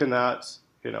 how does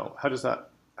that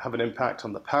have an impact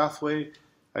on the pathway?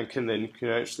 And can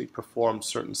you actually perform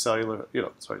certain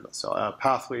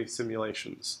pathway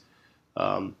simulations?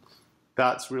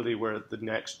 That's really where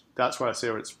that's where I say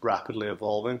it's rapidly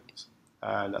evolving.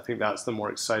 And I think that's the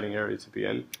more exciting area to be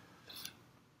in.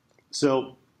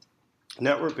 So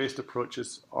network-based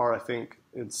approaches are, I think,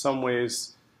 in some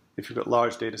ways, if you've got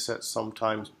large data sets,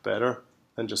 sometimes better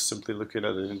than just simply looking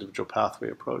at an individual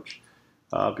pathway approach.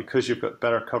 Because you've got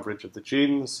better coverage of the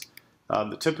genes,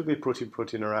 the typically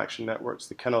protein-protein interaction networks,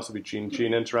 they can also be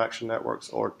gene-gene interaction networks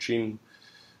or gene,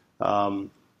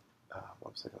 what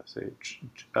was I going to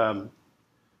say?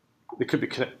 It could be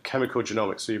chemical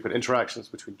genomics, so you've got interactions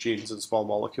between genes and small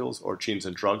molecules or genes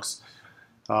and drugs.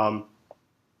 The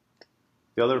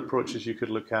other approaches you could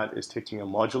look at is taking a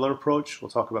modular approach.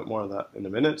 We'll talk about more of that in a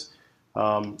minute,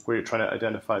 where you're trying to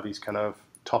identify these kind of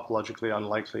topologically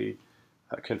unlikely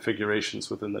configurations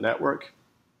within the network.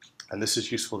 And this is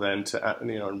useful then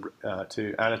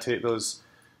to annotate those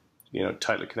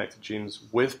tightly connected genes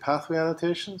with pathway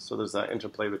annotations. So there's that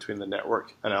interplay between the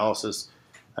network analysis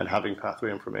and having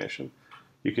pathway information.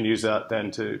 You can use that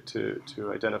then to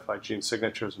identify gene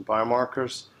signatures and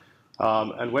biomarkers.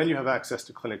 And when you have access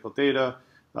to clinical data,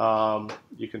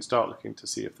 you can start looking to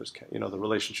see if there's the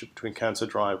relationship between cancer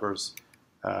drivers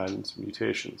and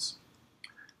mutations.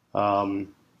 And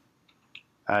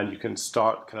you can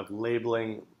start kind of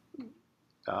labeling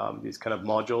these kind of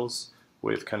modules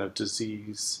with kind of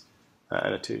disease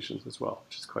annotations as well,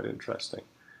 which is quite interesting.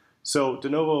 So de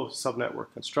novo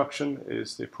subnetwork construction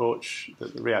is the approach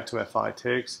that the Reactum-FI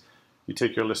takes. You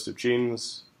take your list of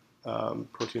genes,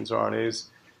 proteins, RNAs,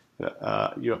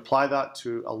 you apply that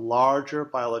to a larger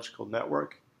biological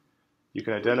network. You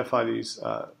can identify these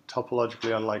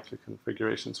topologically unlikely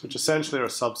configurations, which essentially are a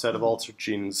subset of altered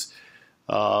genes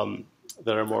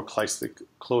that are more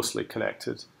closely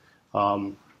connected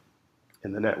in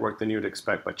the network than you would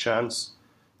expect by chance.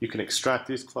 You can extract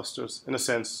these clusters. In a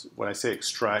sense, when I say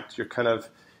extract, you're kind of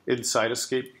in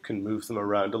Cytoscape. You can move them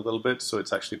around a little bit, so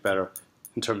it's actually better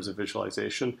in terms of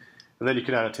visualization. And then you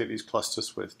can annotate these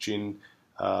clusters with gene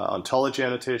ontology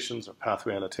annotations or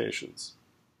pathway annotations.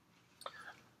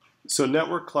 So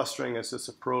network clustering is this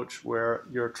approach where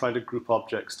you're trying to group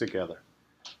objects together.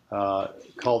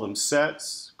 call them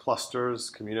sets, clusters,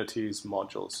 communities,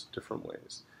 modules, different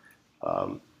ways.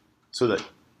 So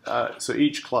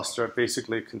each cluster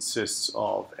basically consists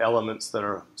of elements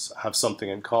that have something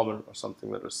in common or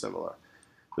something that are similar.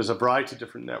 There's a variety of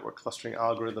different network clustering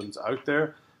algorithms out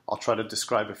there. I'll try to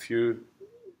describe a few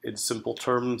in simple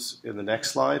terms in the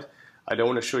next slide. I don't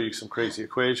want to show you some crazy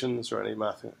equations or any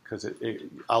math because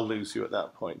I'll lose you at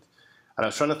that point. And I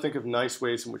was trying to think of nice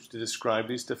ways in which to describe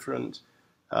these different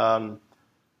clustering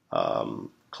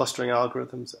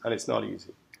algorithms, and it's not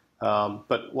easy.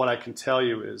 But what I can tell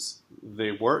you is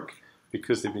they work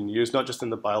because they've been used not just in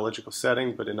the biological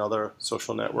setting, but in other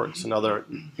social networks and other,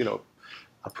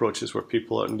 approaches where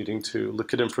people are needing to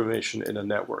look at information in a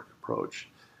network approach.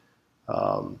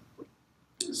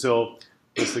 So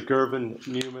there's the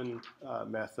Girvan-Newman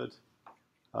method.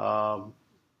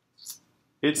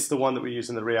 It's the one that we use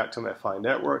in the Reactome-FI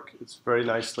network. It's very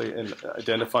nicely in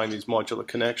identifying these modular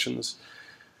connections.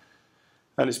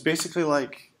 And it's basically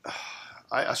like,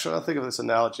 I was trying to think of this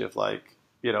analogy of like,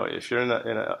 if you're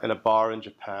in a bar in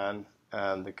Japan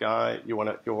and the guy, you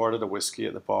ordered a whiskey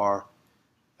at the bar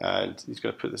and he's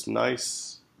going to put this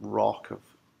nice rock of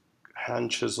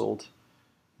hand-chiseled,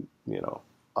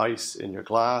 ice in your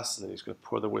glass, and then he's going to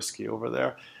pour the whiskey over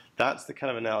there. That's the kind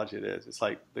of analogy it is. It's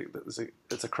like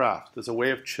it's a craft. There's a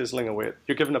way of chiseling away.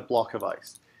 You're given a block of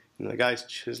ice, and the guy's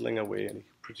chiseling away, and he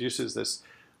produces this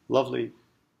lovely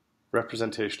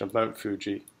representation of Mount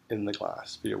Fuji in the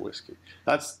glass for your whiskey.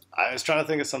 I was trying to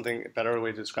think of something, a better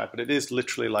way to describe it, but it is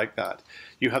literally like that.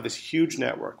 You have this huge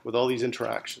network with all these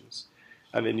interactions,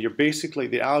 and then you're basically,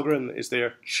 the algorithm is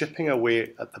there chipping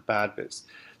away at the bad bits.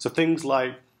 So things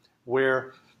like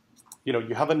where,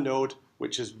 you have a node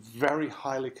which is very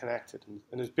highly connected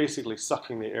and is basically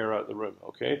sucking the air out of the room,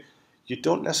 okay? You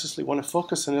don't necessarily want to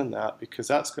focus in on that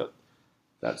because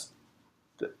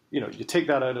you take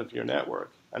that out of your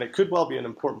network, and it could well be an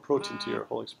important protein to your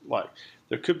whole life.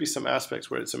 There could be some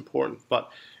aspects where it's important,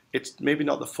 but it's maybe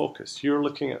not the focus. You're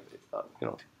looking at,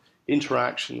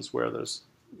 interactions where there's,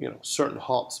 certain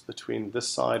hops between this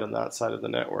side and that side of the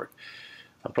network.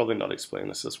 I'm probably not explaining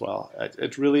this as well.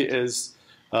 It really is,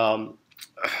 and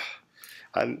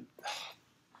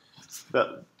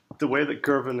the way that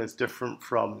Girvan is different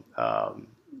from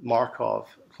Markov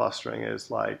clustering is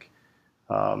like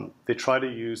they try to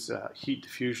use heat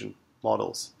diffusion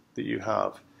models that you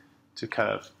have to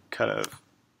kind of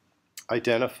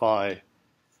identify.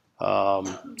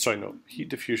 Heat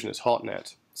diffusion is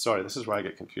hotnet. Sorry, this is where I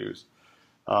get confused.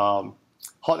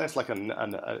 Hotnet's like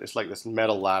it's like this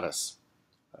metal lattice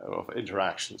of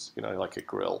interactions, like a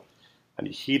grill, and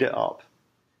you heat it up.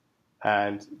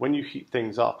 And when you heat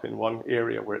things up in one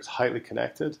area where it's highly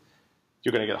connected,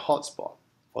 you're going to get a hot spot.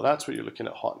 Well, that's what you're looking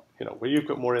at where you've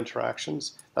got more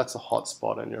interactions, that's a hot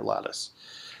spot in your lattice.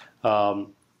 And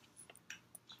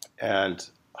I'm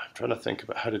trying to think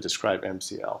about how to describe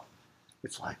MCL.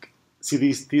 It's like,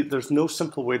 see, there's no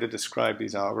simple way to describe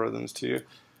these algorithms to you,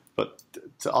 but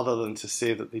other than to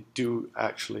say that they do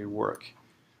actually work.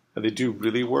 And they do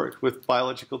really work with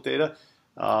biological data.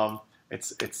 The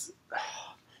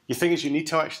thing is, you need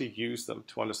to actually use them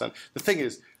to understand. The thing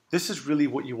is, this is really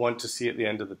what you want to see at the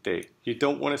end of the day. You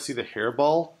don't want to see the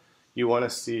hairball. You want to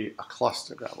see a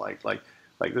cluster, like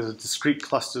there's discrete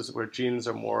clusters where genes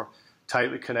are more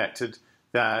tightly connected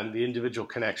than the individual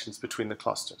connections between the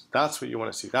clusters. That's what you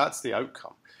want to see. That's the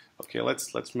outcome. Okay,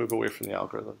 let's move away from the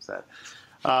algorithms then.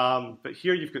 But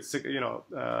here you've got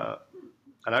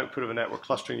an output of a network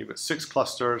clustering. You've got 6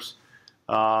 clusters.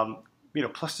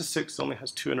 Cluster 6 only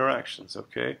has 2 interactions.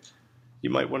 Okay, you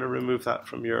might want to remove that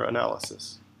from your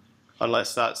analysis,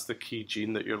 unless that's the key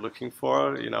gene that you're looking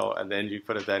for. And then you've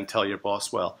got to then tell your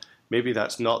boss, well, maybe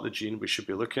that's not the gene we should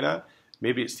be looking at.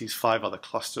 Maybe it's these 5 other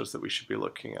clusters that we should be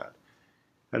looking at.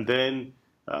 And then,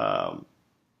 they're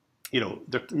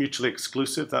mutually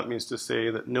exclusive. That means to say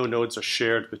that no nodes are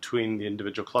shared between the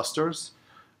individual clusters.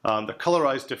 They're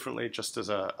colorized differently, just as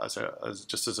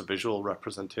a visual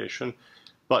representation.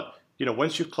 But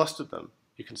once you've clustered them,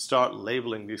 you can start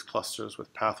labeling these clusters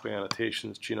with pathway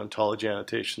annotations, gene ontology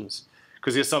annotations,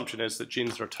 because the assumption is that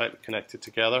genes that are tightly connected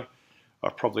together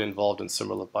are probably involved in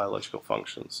similar biological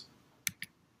functions.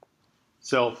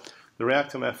 So the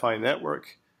Reactome-FI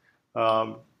network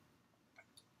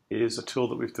is a tool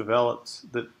that we've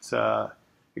developed that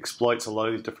exploits a lot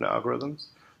of these different algorithms.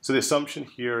 So the assumption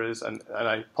here is, and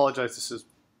I apologize, this is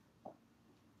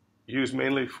used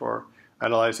mainly for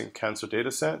analyzing cancer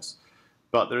data sets,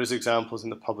 but there is examples in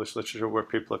the published literature where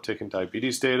people have taken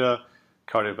diabetes data,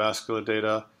 cardiovascular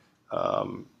data,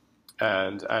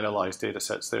 and analyzed data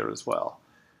sets there as well.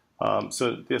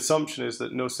 So the assumption is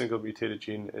that no single mutated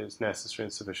gene is necessary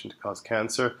and sufficient to cause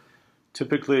cancer.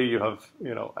 Typically, you have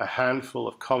a handful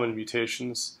of common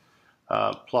mutations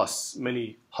plus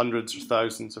many hundreds or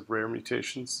thousands of rare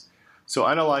mutations. So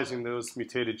analyzing those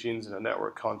mutated genes in a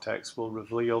network context will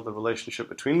reveal the relationship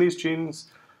between these genes.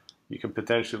 You can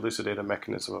potentially elucidate a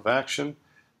mechanism of action,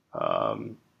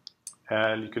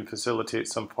 and you can facilitate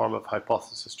some form of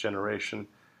hypothesis generation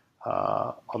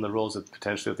on the roles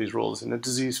potentially of these roles in a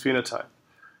disease phenotype.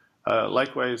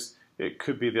 Likewise, it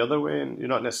could be the other way, and you're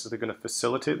not necessarily going to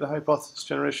facilitate the hypothesis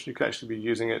generation. You could actually be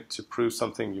using it to prove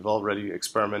something you've already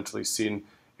experimentally seen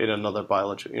in another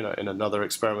in another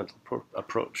experimental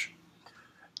approach.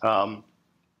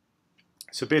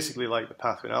 So basically, like the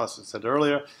pathway analysis I said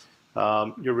earlier,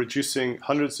 you're reducing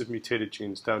hundreds of mutated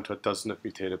genes down to a dozen of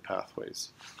mutated pathways.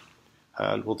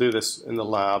 And we'll do this in the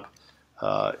lab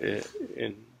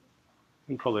in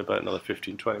probably about another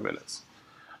 15, 20 minutes.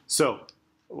 So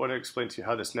I want to explain to you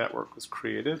how this network was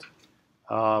created.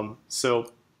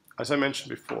 So as I mentioned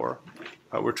before,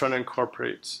 we're trying to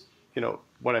incorporate,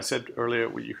 when I said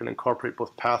earlier, you can incorporate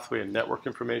both pathway and network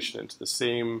information into the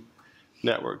same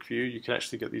network view. You can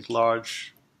actually get these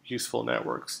large, useful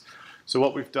networks. So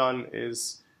what we've done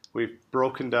is we've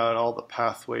broken down all the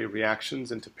pathway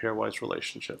reactions into pairwise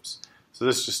relationships. So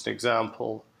this is just an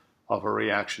example of a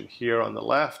reaction here on the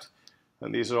left,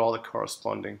 and these are all the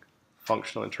corresponding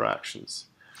functional interactions.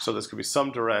 So there's going to be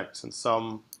some directs and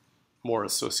some more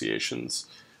associations.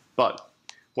 But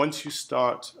once you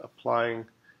start applying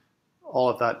all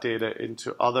of that data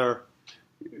into other,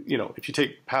 if you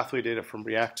take pathway data from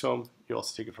Reactome, you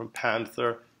also take it from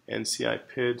Panther,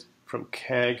 NCI-PID, from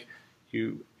KEGG,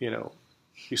 you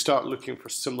start looking for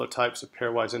similar types of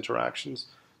pairwise interactions.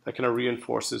 That kind of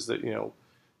reinforces that,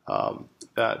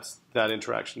 that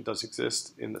interaction does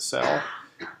exist in the cell.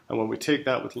 And when we take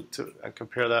that and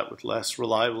compare that with less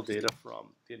reliable data from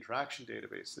the interaction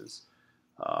databases,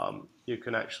 you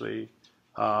can actually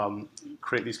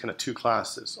create these kind of two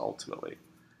classes ultimately.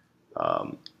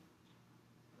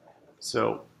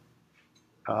 So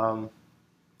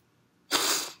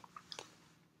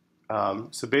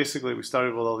basically, we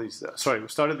started with all these. We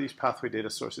started these pathway data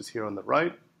sources here on the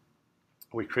right.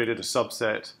 We created a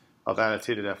subset of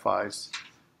annotated FIs.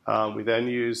 We then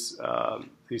use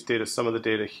some of the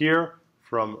data here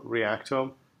from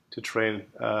Reactome to train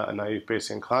a naive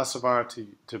Bayesian classifier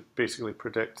to basically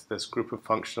predict this group of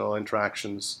functional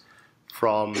interactions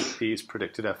from these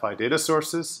predicted FI data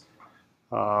sources.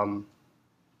 And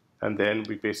then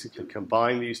we basically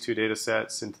combine these two data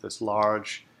sets into this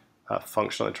large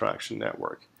functional interaction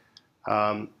network.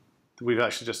 We've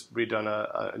actually just redone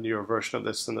a newer version of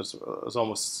this, and there's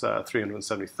almost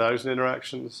 370,000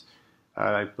 interactions.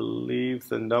 And I believe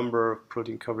the number of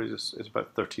protein coverage is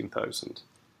about 13,000.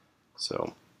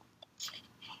 So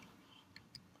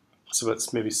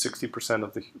it's maybe 60%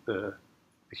 of the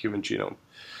human genome.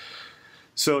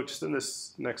 So just in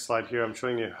this next slide here, I'm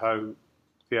showing you how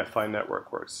the FI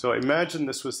network works. So imagine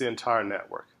this was the entire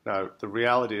network. Now, the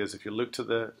reality is if you looked at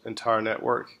the entire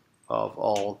network of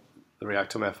all the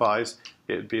Reactome FIs,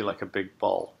 it would be like a big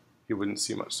ball. You wouldn't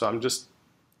see much. So I'm just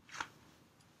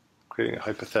creating a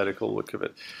hypothetical look of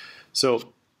it.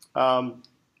 So, and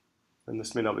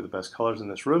this may not be the best colors in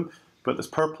this room, but there's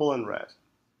purple and red.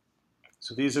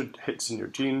 So these are hits in your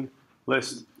gene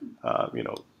list,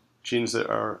 genes that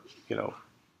are,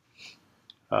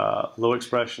 low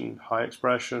expression, high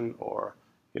expression, or,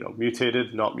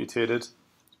 mutated, not mutated,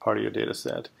 part of your data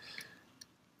set.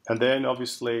 And then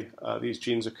obviously these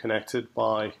genes are connected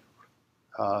by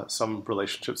some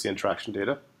relationships, the interaction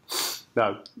data.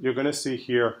 Now, you're going to see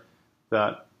here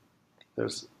that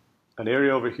there's an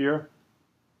area over here,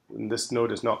 and this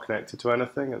node is not connected to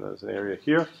anything, and there's an area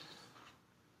here,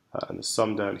 and there's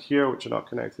some down here which are not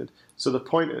connected. So the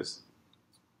point is,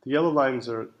 the yellow lines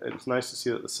it's nice to see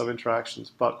that there's some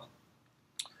interactions, but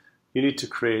you need to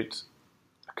create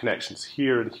connections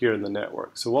here and here in the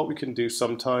network. So what we can do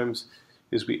sometimes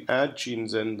is we add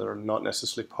genes in that are not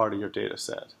necessarily part of your data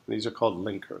set. And these are called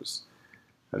linkers.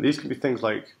 And these can be things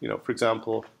like, for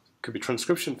example, could be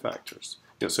transcription factors.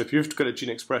 So if you've got a gene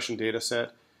expression data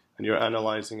set and you're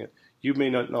analyzing it, you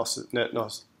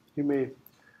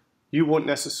won't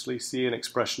necessarily see an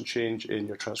expression change in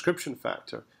your transcription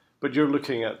factor, but you're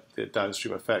looking at the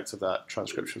downstream effects of that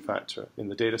transcription factor in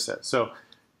the data set. So,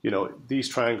 these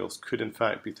triangles could in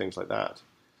fact be things like that.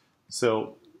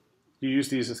 So you use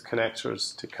these as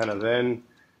connectors to kind of then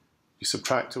you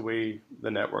subtract away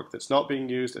the network that's not being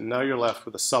used, and now you're left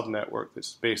with a sub-network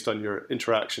that's based on your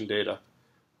interaction data,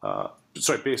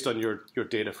 based on your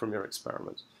data from your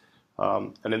experiment.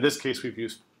 And in this case, we've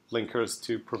used linkers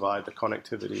to provide the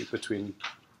connectivity between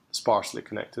sparsely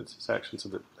connected sections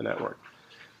of the network.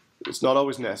 It's not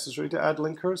always necessary to add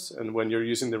linkers, and when you're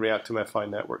using the Reactome-FI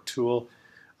network tool,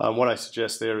 what I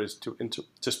suggest there is to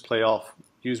just play off,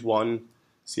 use one,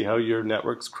 see how your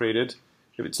network's created.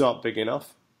 If it's not big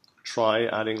enough, try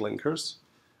adding linkers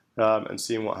and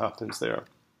seeing what happens there.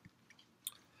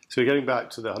 So getting back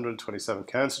to the 127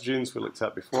 cancer genes we looked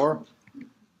at before,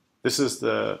 this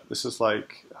is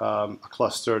like a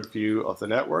clustered view of the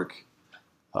network.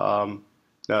 Now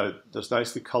there's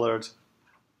nicely colored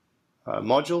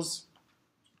modules.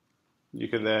 You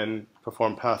can then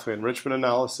perform pathway enrichment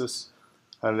analysis,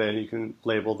 and then you can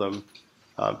label them.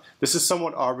 This is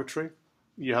somewhat arbitrary.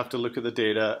 You have to look at the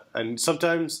data, and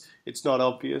sometimes it's not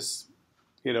obvious,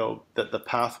 that the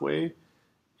pathway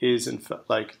is in fact,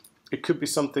 like, it could be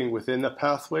something within a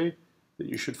pathway that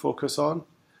you should focus on,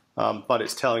 but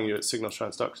it's telling you it's signal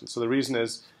transduction. So the reason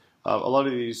is a lot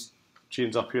of these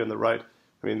genes up here on the right,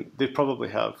 I mean, they probably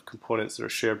have components that are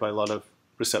shared by a lot of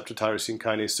receptor tyrosine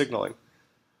kinase signaling.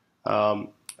 And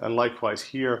likewise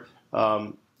here,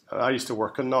 I used to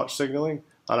work on notch signaling,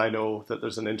 and I know that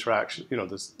there's an interaction,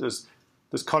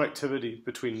 there's connectivity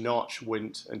between notch,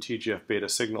 Wnt, and TGF-beta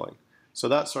signaling. So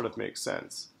that sort of makes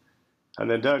sense. And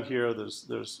then down here, there's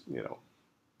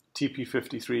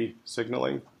TP53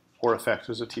 signaling or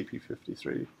effectors of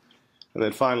TP53. And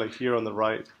then finally here on the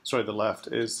the left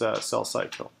is cell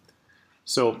cycle.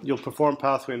 So you'll perform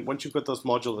pathway, and once you've got those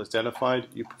modules identified,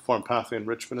 you perform pathway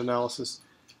enrichment analysis,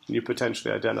 and you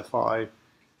potentially identify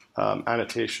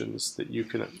annotations that you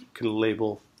can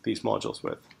label these modules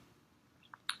with.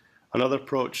 Another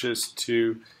approach is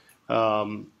to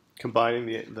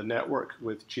combining the network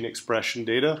with gene expression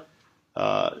data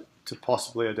to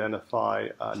possibly identify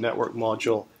a network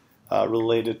module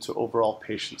related to overall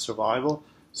patient survival.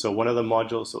 So one of the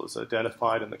modules that was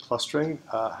identified in the clustering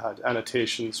had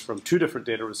annotations from 2 different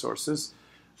data resources.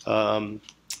 I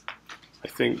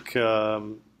think,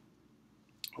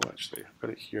 actually, I've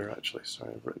got it here, actually.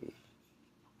 Sorry, I've written.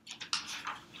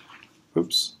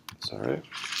 Oops, sorry.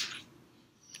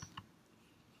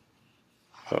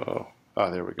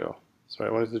 There we go. Sorry,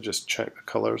 I wanted to just check the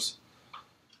colors.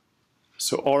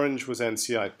 So orange was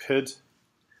NCI PID,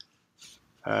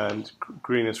 and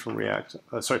green is from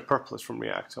purple is from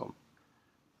Reactome.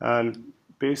 And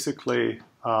basically,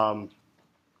 you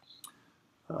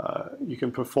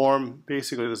can perform,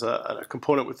 there's a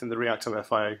component within the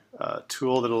Reactome-FI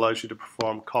tool that allows you to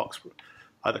perform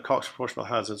either Cox proportional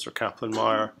hazards or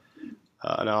Kaplan-Meier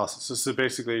analysis. So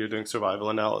basically you're doing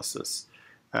survival analysis.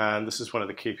 And this is one of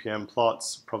the KPM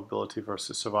plots, probability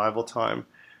versus survival time.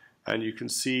 And you can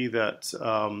see that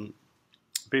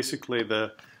basically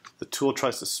the tool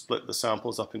tries to split the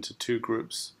samples up into 2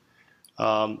 groups.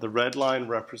 The red line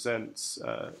represents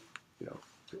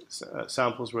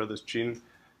samples where there's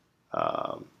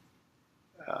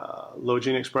low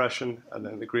gene expression, and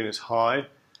then the green is high.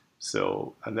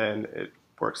 So, and then it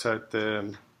works out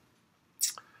the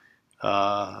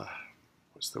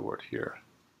what's the word here?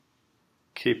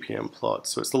 KPM plot.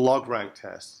 So it's the log rank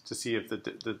test to see if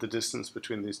the distance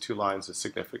between these 2 lines is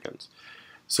significant.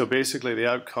 So basically the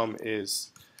outcome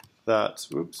is that,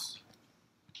 oops,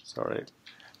 sorry,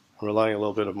 I'm relying a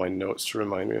little bit on my notes to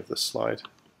remind me of this slide.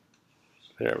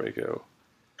 There we go.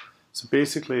 So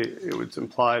basically it would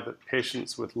imply that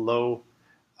patients with low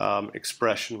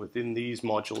expression within these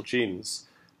module genes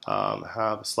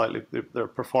they're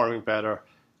performing better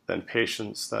than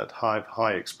patients that have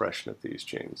high expression of these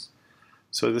genes.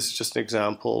 So this is just an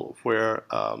example where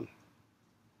a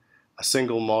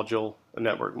single module, a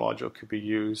network module, could be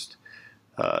used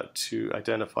to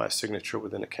identify a signature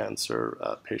within a cancer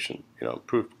patient,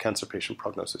 improve cancer patient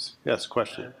prognosis. Yes,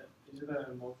 question? Is it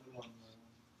a module on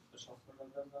the software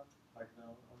that does that, like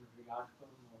on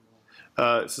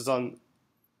Reactome? This is on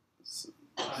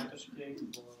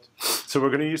Cytoscape? So we're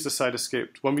going to use the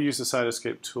Cytoscape. When we use the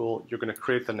Cytoscape tool, you're going to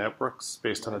create the networks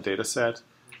based on a data set.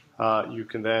 You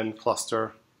can then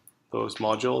cluster those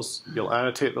modules. You'll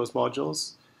annotate those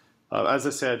modules. As I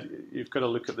said, you've got to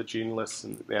look at the gene lists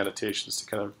and the annotations to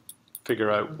kind of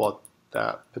figure out what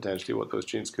those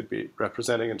genes could be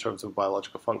representing in terms of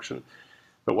biological function.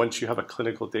 But once you have a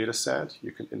clinical data set,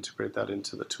 you can integrate that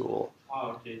into the tool.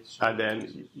 Oh, okay. And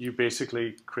then you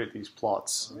basically create these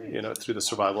plots, through the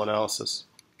survival analysis.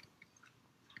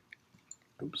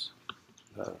 Oops.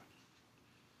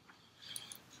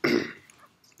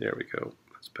 There we go.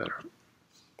 That's better.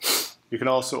 You can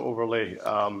also overlay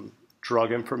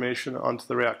drug information onto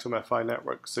the Reactome-FI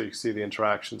network, so you see the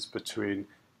interactions between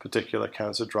particular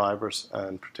cancer drivers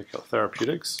and particular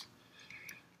therapeutics.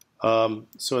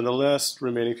 So in the last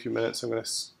remaining few minutes, I'm going to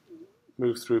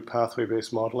move through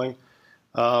pathway-based modeling.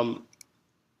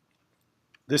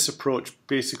 This approach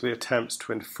basically attempts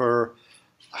to infer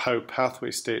how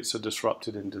pathway states are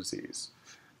disrupted in disease.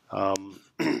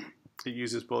 It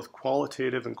uses both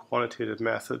qualitative and quantitative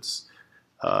methods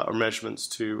or measurements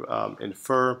to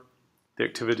infer the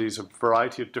activities of a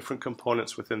variety of different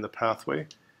components within the pathway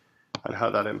and how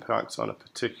that impacts on a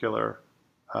particular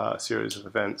series of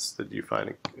events that you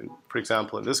find, for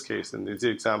example, in this case, in these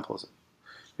examples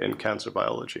in cancer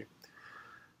biology.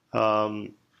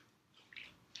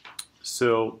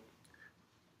 So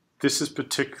this is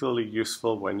particularly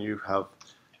useful when you have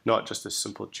not just a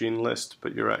simple gene list,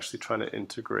 but you're actually trying to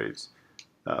integrate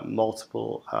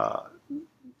multiple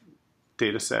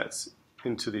data sets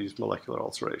into these molecular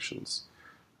alterations.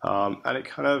 And it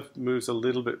kind of moves a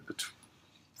little bit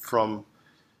from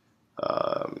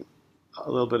a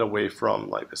little bit away from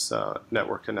like this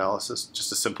network analysis,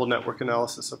 just a simple network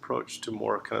analysis approach, to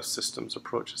more kind of systems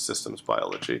approach, systems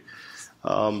biology.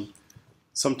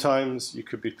 Sometimes you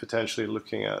could be potentially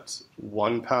looking at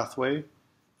one pathway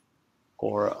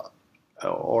or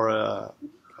a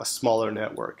smaller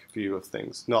network view of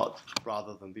things,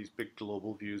 rather than these big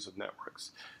global views of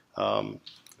networks.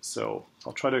 So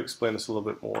I'll try to explain this a little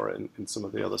bit more in some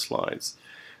of the other slides.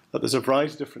 But there's a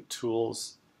variety of different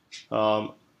tools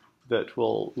that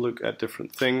will look at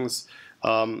different things.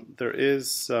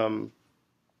 There's a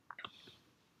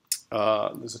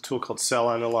tool called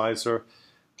Cell Analyzer.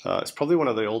 It's probably one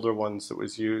of the older ones that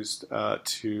was used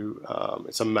it's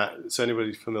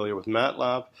anybody familiar with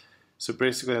MATLAB? So it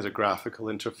basically has a graphical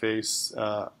interface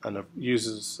and it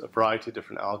uses a variety of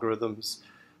different algorithms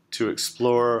to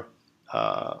explore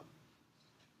the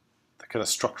kind of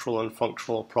structural and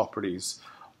functional properties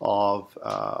of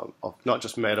not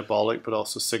just metabolic, but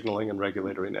also signaling and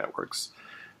regulatory networks.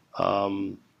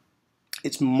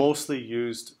 It's mostly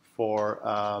used for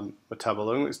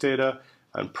metabolomics data,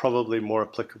 and probably more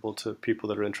applicable to people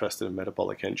that are interested in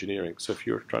metabolic engineering. So if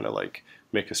you're trying to like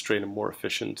make a strain more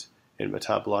efficient in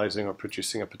metabolizing or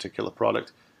producing a particular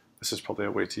product, this is probably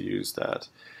a way to use that.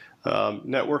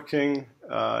 Networking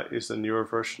is a newer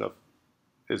version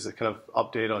is a kind of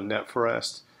update on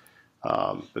NetForest.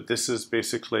 But this is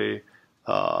basically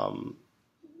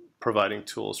providing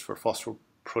tools for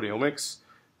phosphoproteomics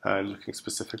and looking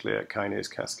specifically at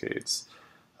kinase cascades.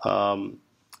 And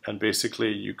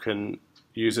basically you can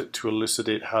use it to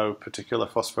elucidate how particular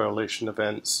phosphorylation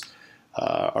events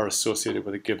are associated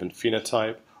with a given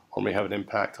phenotype or may have an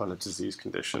impact on a disease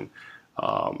condition.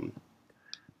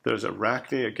 There's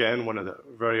Arachne, again, one of the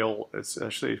very old, it's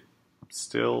actually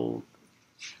still,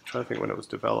 I'm trying to think when it was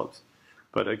developed.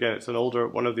 But again, it's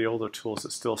one of the older tools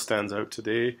that still stands out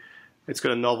today. It's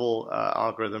got a novel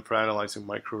algorithm for analyzing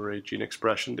microarray gene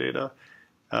expression data,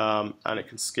 and it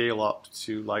can scale up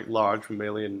to like large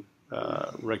mammalian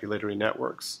regulatory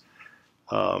networks.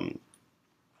 And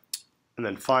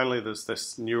then finally, there's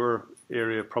this newer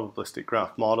area of probabilistic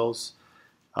graph models.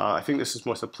 I think this is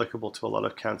most applicable to a lot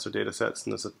of cancer data sets,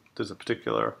 and there's a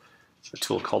particular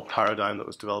tool called Paradigm that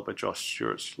was developed by Josh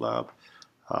Stewart's lab.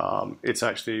 It's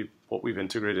actually what we've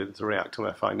integrated into the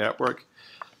Reactome-FI network.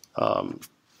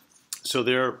 So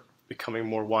they're becoming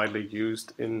more widely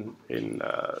used in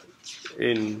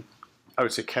I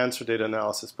would say cancer data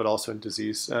analysis, but also in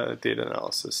disease data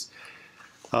analysis.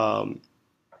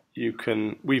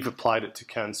 We've applied it to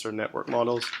cancer network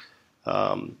models,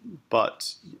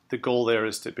 but the goal there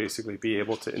is to basically be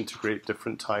able to integrate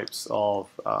different types of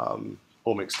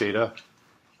omics data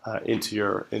into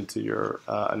your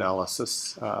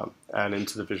analysis and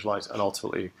into the visualize, and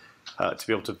ultimately to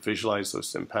be able to visualize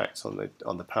those impacts on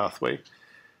the pathway.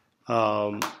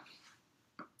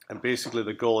 And basically,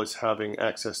 the goal is having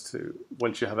access to,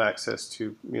 once you have access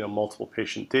to multiple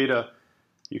patient data,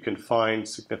 you can find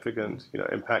significant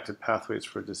impacted pathways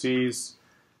for disease.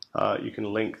 You can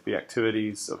link the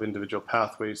activities of individual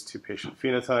pathways to patient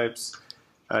phenotypes,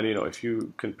 and if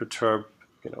you can perturb,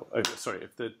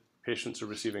 if the patients are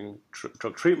receiving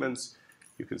drug treatments,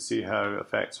 you can see how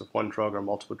effects of one drug or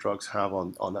multiple drugs have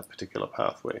on that particular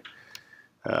pathway,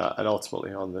 and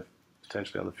ultimately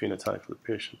potentially on the phenotype of the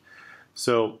patient.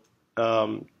 So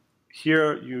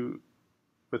here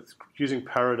with using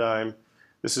Paradigm,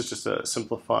 this is just a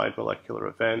simplified molecular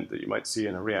event that you might see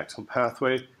in a reactome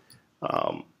pathway,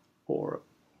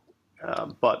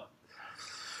 but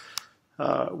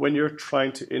when you're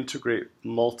trying to integrate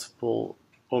multiple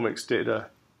omics data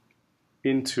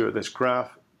into this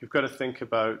graph, you've got to think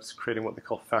about creating what they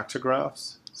call factor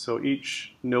graphs. So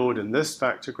each node in this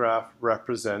factor graph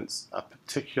represents a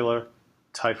particular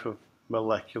type of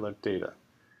molecular data.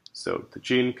 So the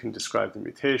gene can describe the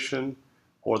mutation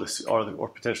or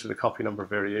potentially the copy number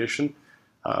variation.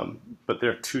 But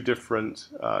they're two different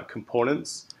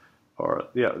components. Or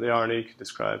the RNA can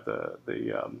describe the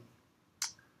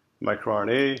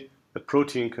microRNA. The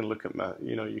protein can look at,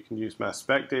 you can use mass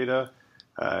spec data.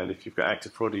 And if you've got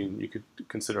active protein, you could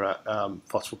consider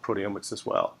phosphoproteomics as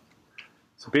well.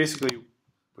 So basically,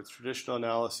 with traditional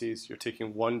analyses, you're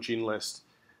taking one gene list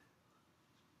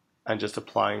and just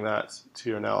applying that to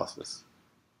your analysis.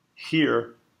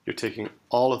 Here, you're taking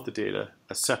all of the data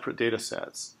as separate data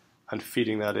sets and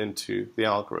feeding that into the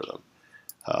algorithm.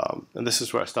 And this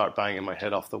is where I start banging my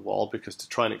head off the wall, because to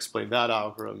try and explain that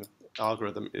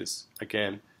algorithm is,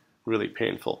 again, really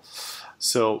painful.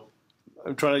 So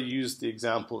I'm trying to use the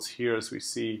examples here as we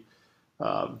see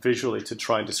visually to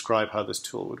try and describe how this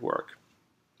tool would work.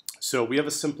 So we have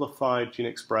a simplified gene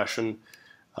expression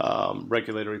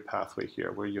regulatory pathway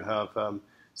here, where you have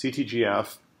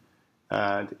CTGF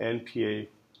and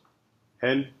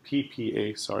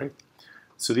NPPA, sorry.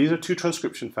 So these are two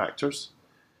transcription factors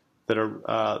that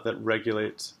are that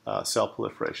regulate cell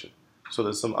proliferation. So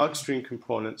there's some upstream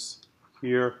components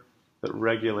here that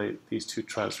regulate these two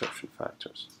transcription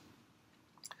factors.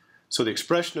 So the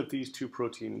expression of these two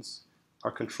proteins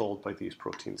are controlled by these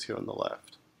proteins here on the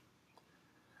left.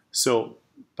 So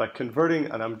by converting,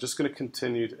 and I'm just going to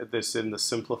continue this in the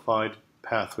simplified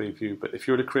pathway view, but if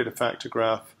you were to create a factor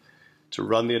graph to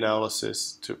run the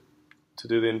analysis, to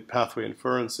do the pathway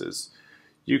inferences,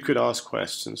 you could ask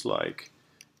questions like,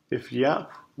 if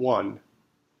YAP1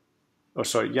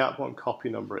 copy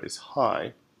number is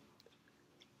high,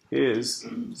 is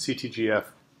CTGF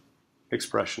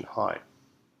expression high?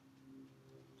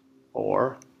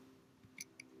 Or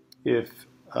if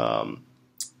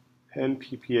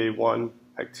NPPA1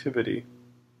 activity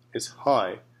is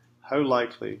high, how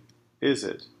likely is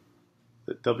it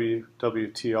that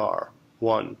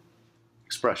WWTR1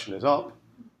 expression is up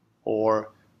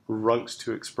or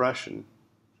RUNX2 expression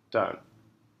down?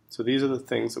 So these are the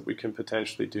things that we can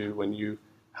potentially do when you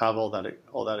have all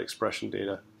that expression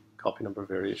data, copy number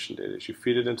variation data. Is you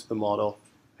feed it into the model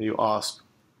and you ask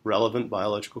relevant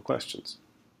biological questions.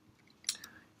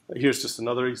 Here's just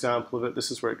another example of it.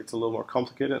 This is where it gets a little more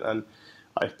complicated, and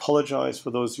I apologize for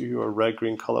those of you who are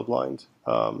red-green colorblind.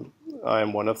 I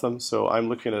am one of them, so I'm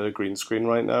looking at a green screen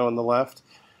right now on the left.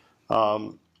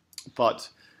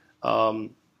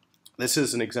 This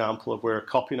is an example of where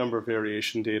copy number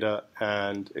variation data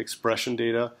and expression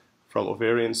data from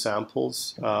ovarian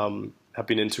samples have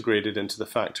been integrated into the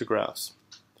factor graphs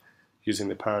using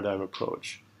the paradigm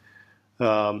approach.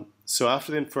 So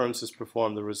after the inference is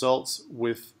performed, the results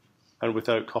with and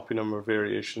without copy number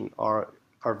variation are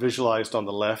visualized on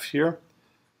the left here.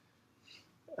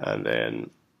 And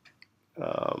then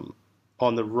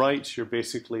on the right, you're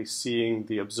basically seeing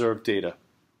the observed data,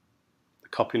 the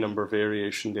copy number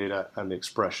variation data and the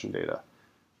expression data.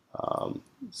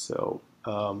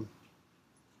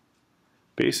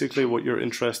 Basically what you're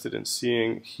interested in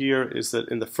seeing here is that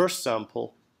in the first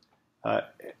sample,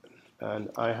 and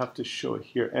I have to show it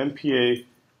here, MPA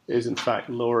is in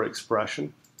fact lower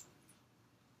expression.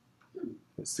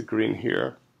 It's the green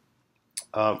here.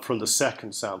 From the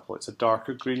second sample, it's a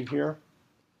darker green here.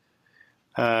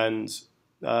 And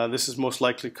this is most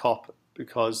likely COP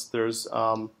because there's,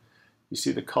 you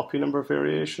see the copy number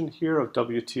variation here of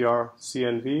WTR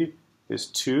CNV is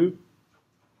 2.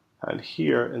 And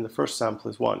here in the first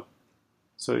sample is 1.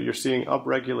 So you're seeing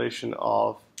upregulation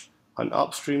of an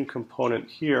upstream component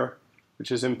here,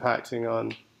 which is impacting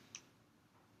on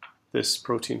this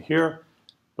protein here.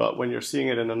 But when you're seeing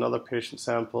it in another patient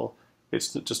sample,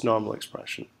 it's just normal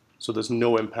expression. So there's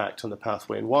no impact on the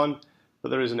pathway in 1, but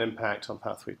there is an impact on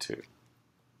pathway 2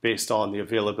 based on the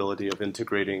availability of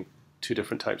integrating two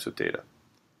different types of data.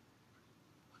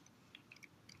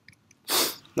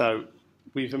 Now,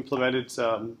 we've implemented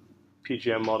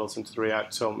PGM models into the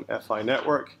Reactome FI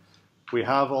network. We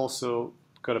have also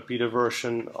got a beta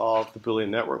version of the Boolean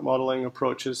network modeling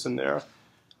approaches in there.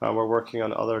 We're working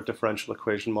on other differential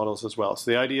equation models as well.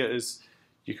 So the idea is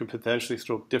you can potentially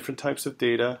throw different types of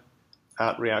data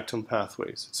at Reactome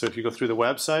pathways. So if you go through the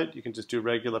website, you can just do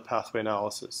regular pathway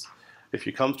analysis. If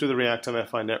you come through the Reactome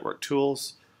FI network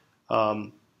tools,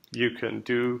 you can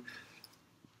do,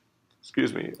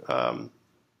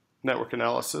 network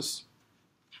analysis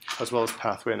as well as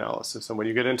pathway analysis. And when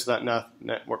you get into that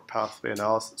network pathway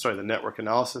analysis, the network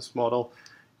analysis model,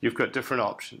 you've got different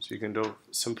options. You can do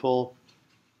simple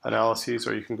analyses,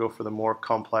 or you can go for the more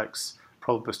complex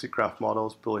probabilistic graph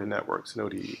models, Boolean networks, and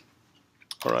ODE.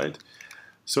 All right.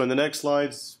 So in the next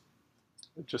slides,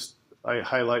 I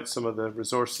highlight some of the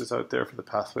resources out there for the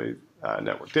pathway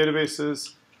network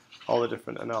databases, all the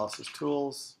different analysis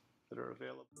tools that are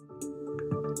available.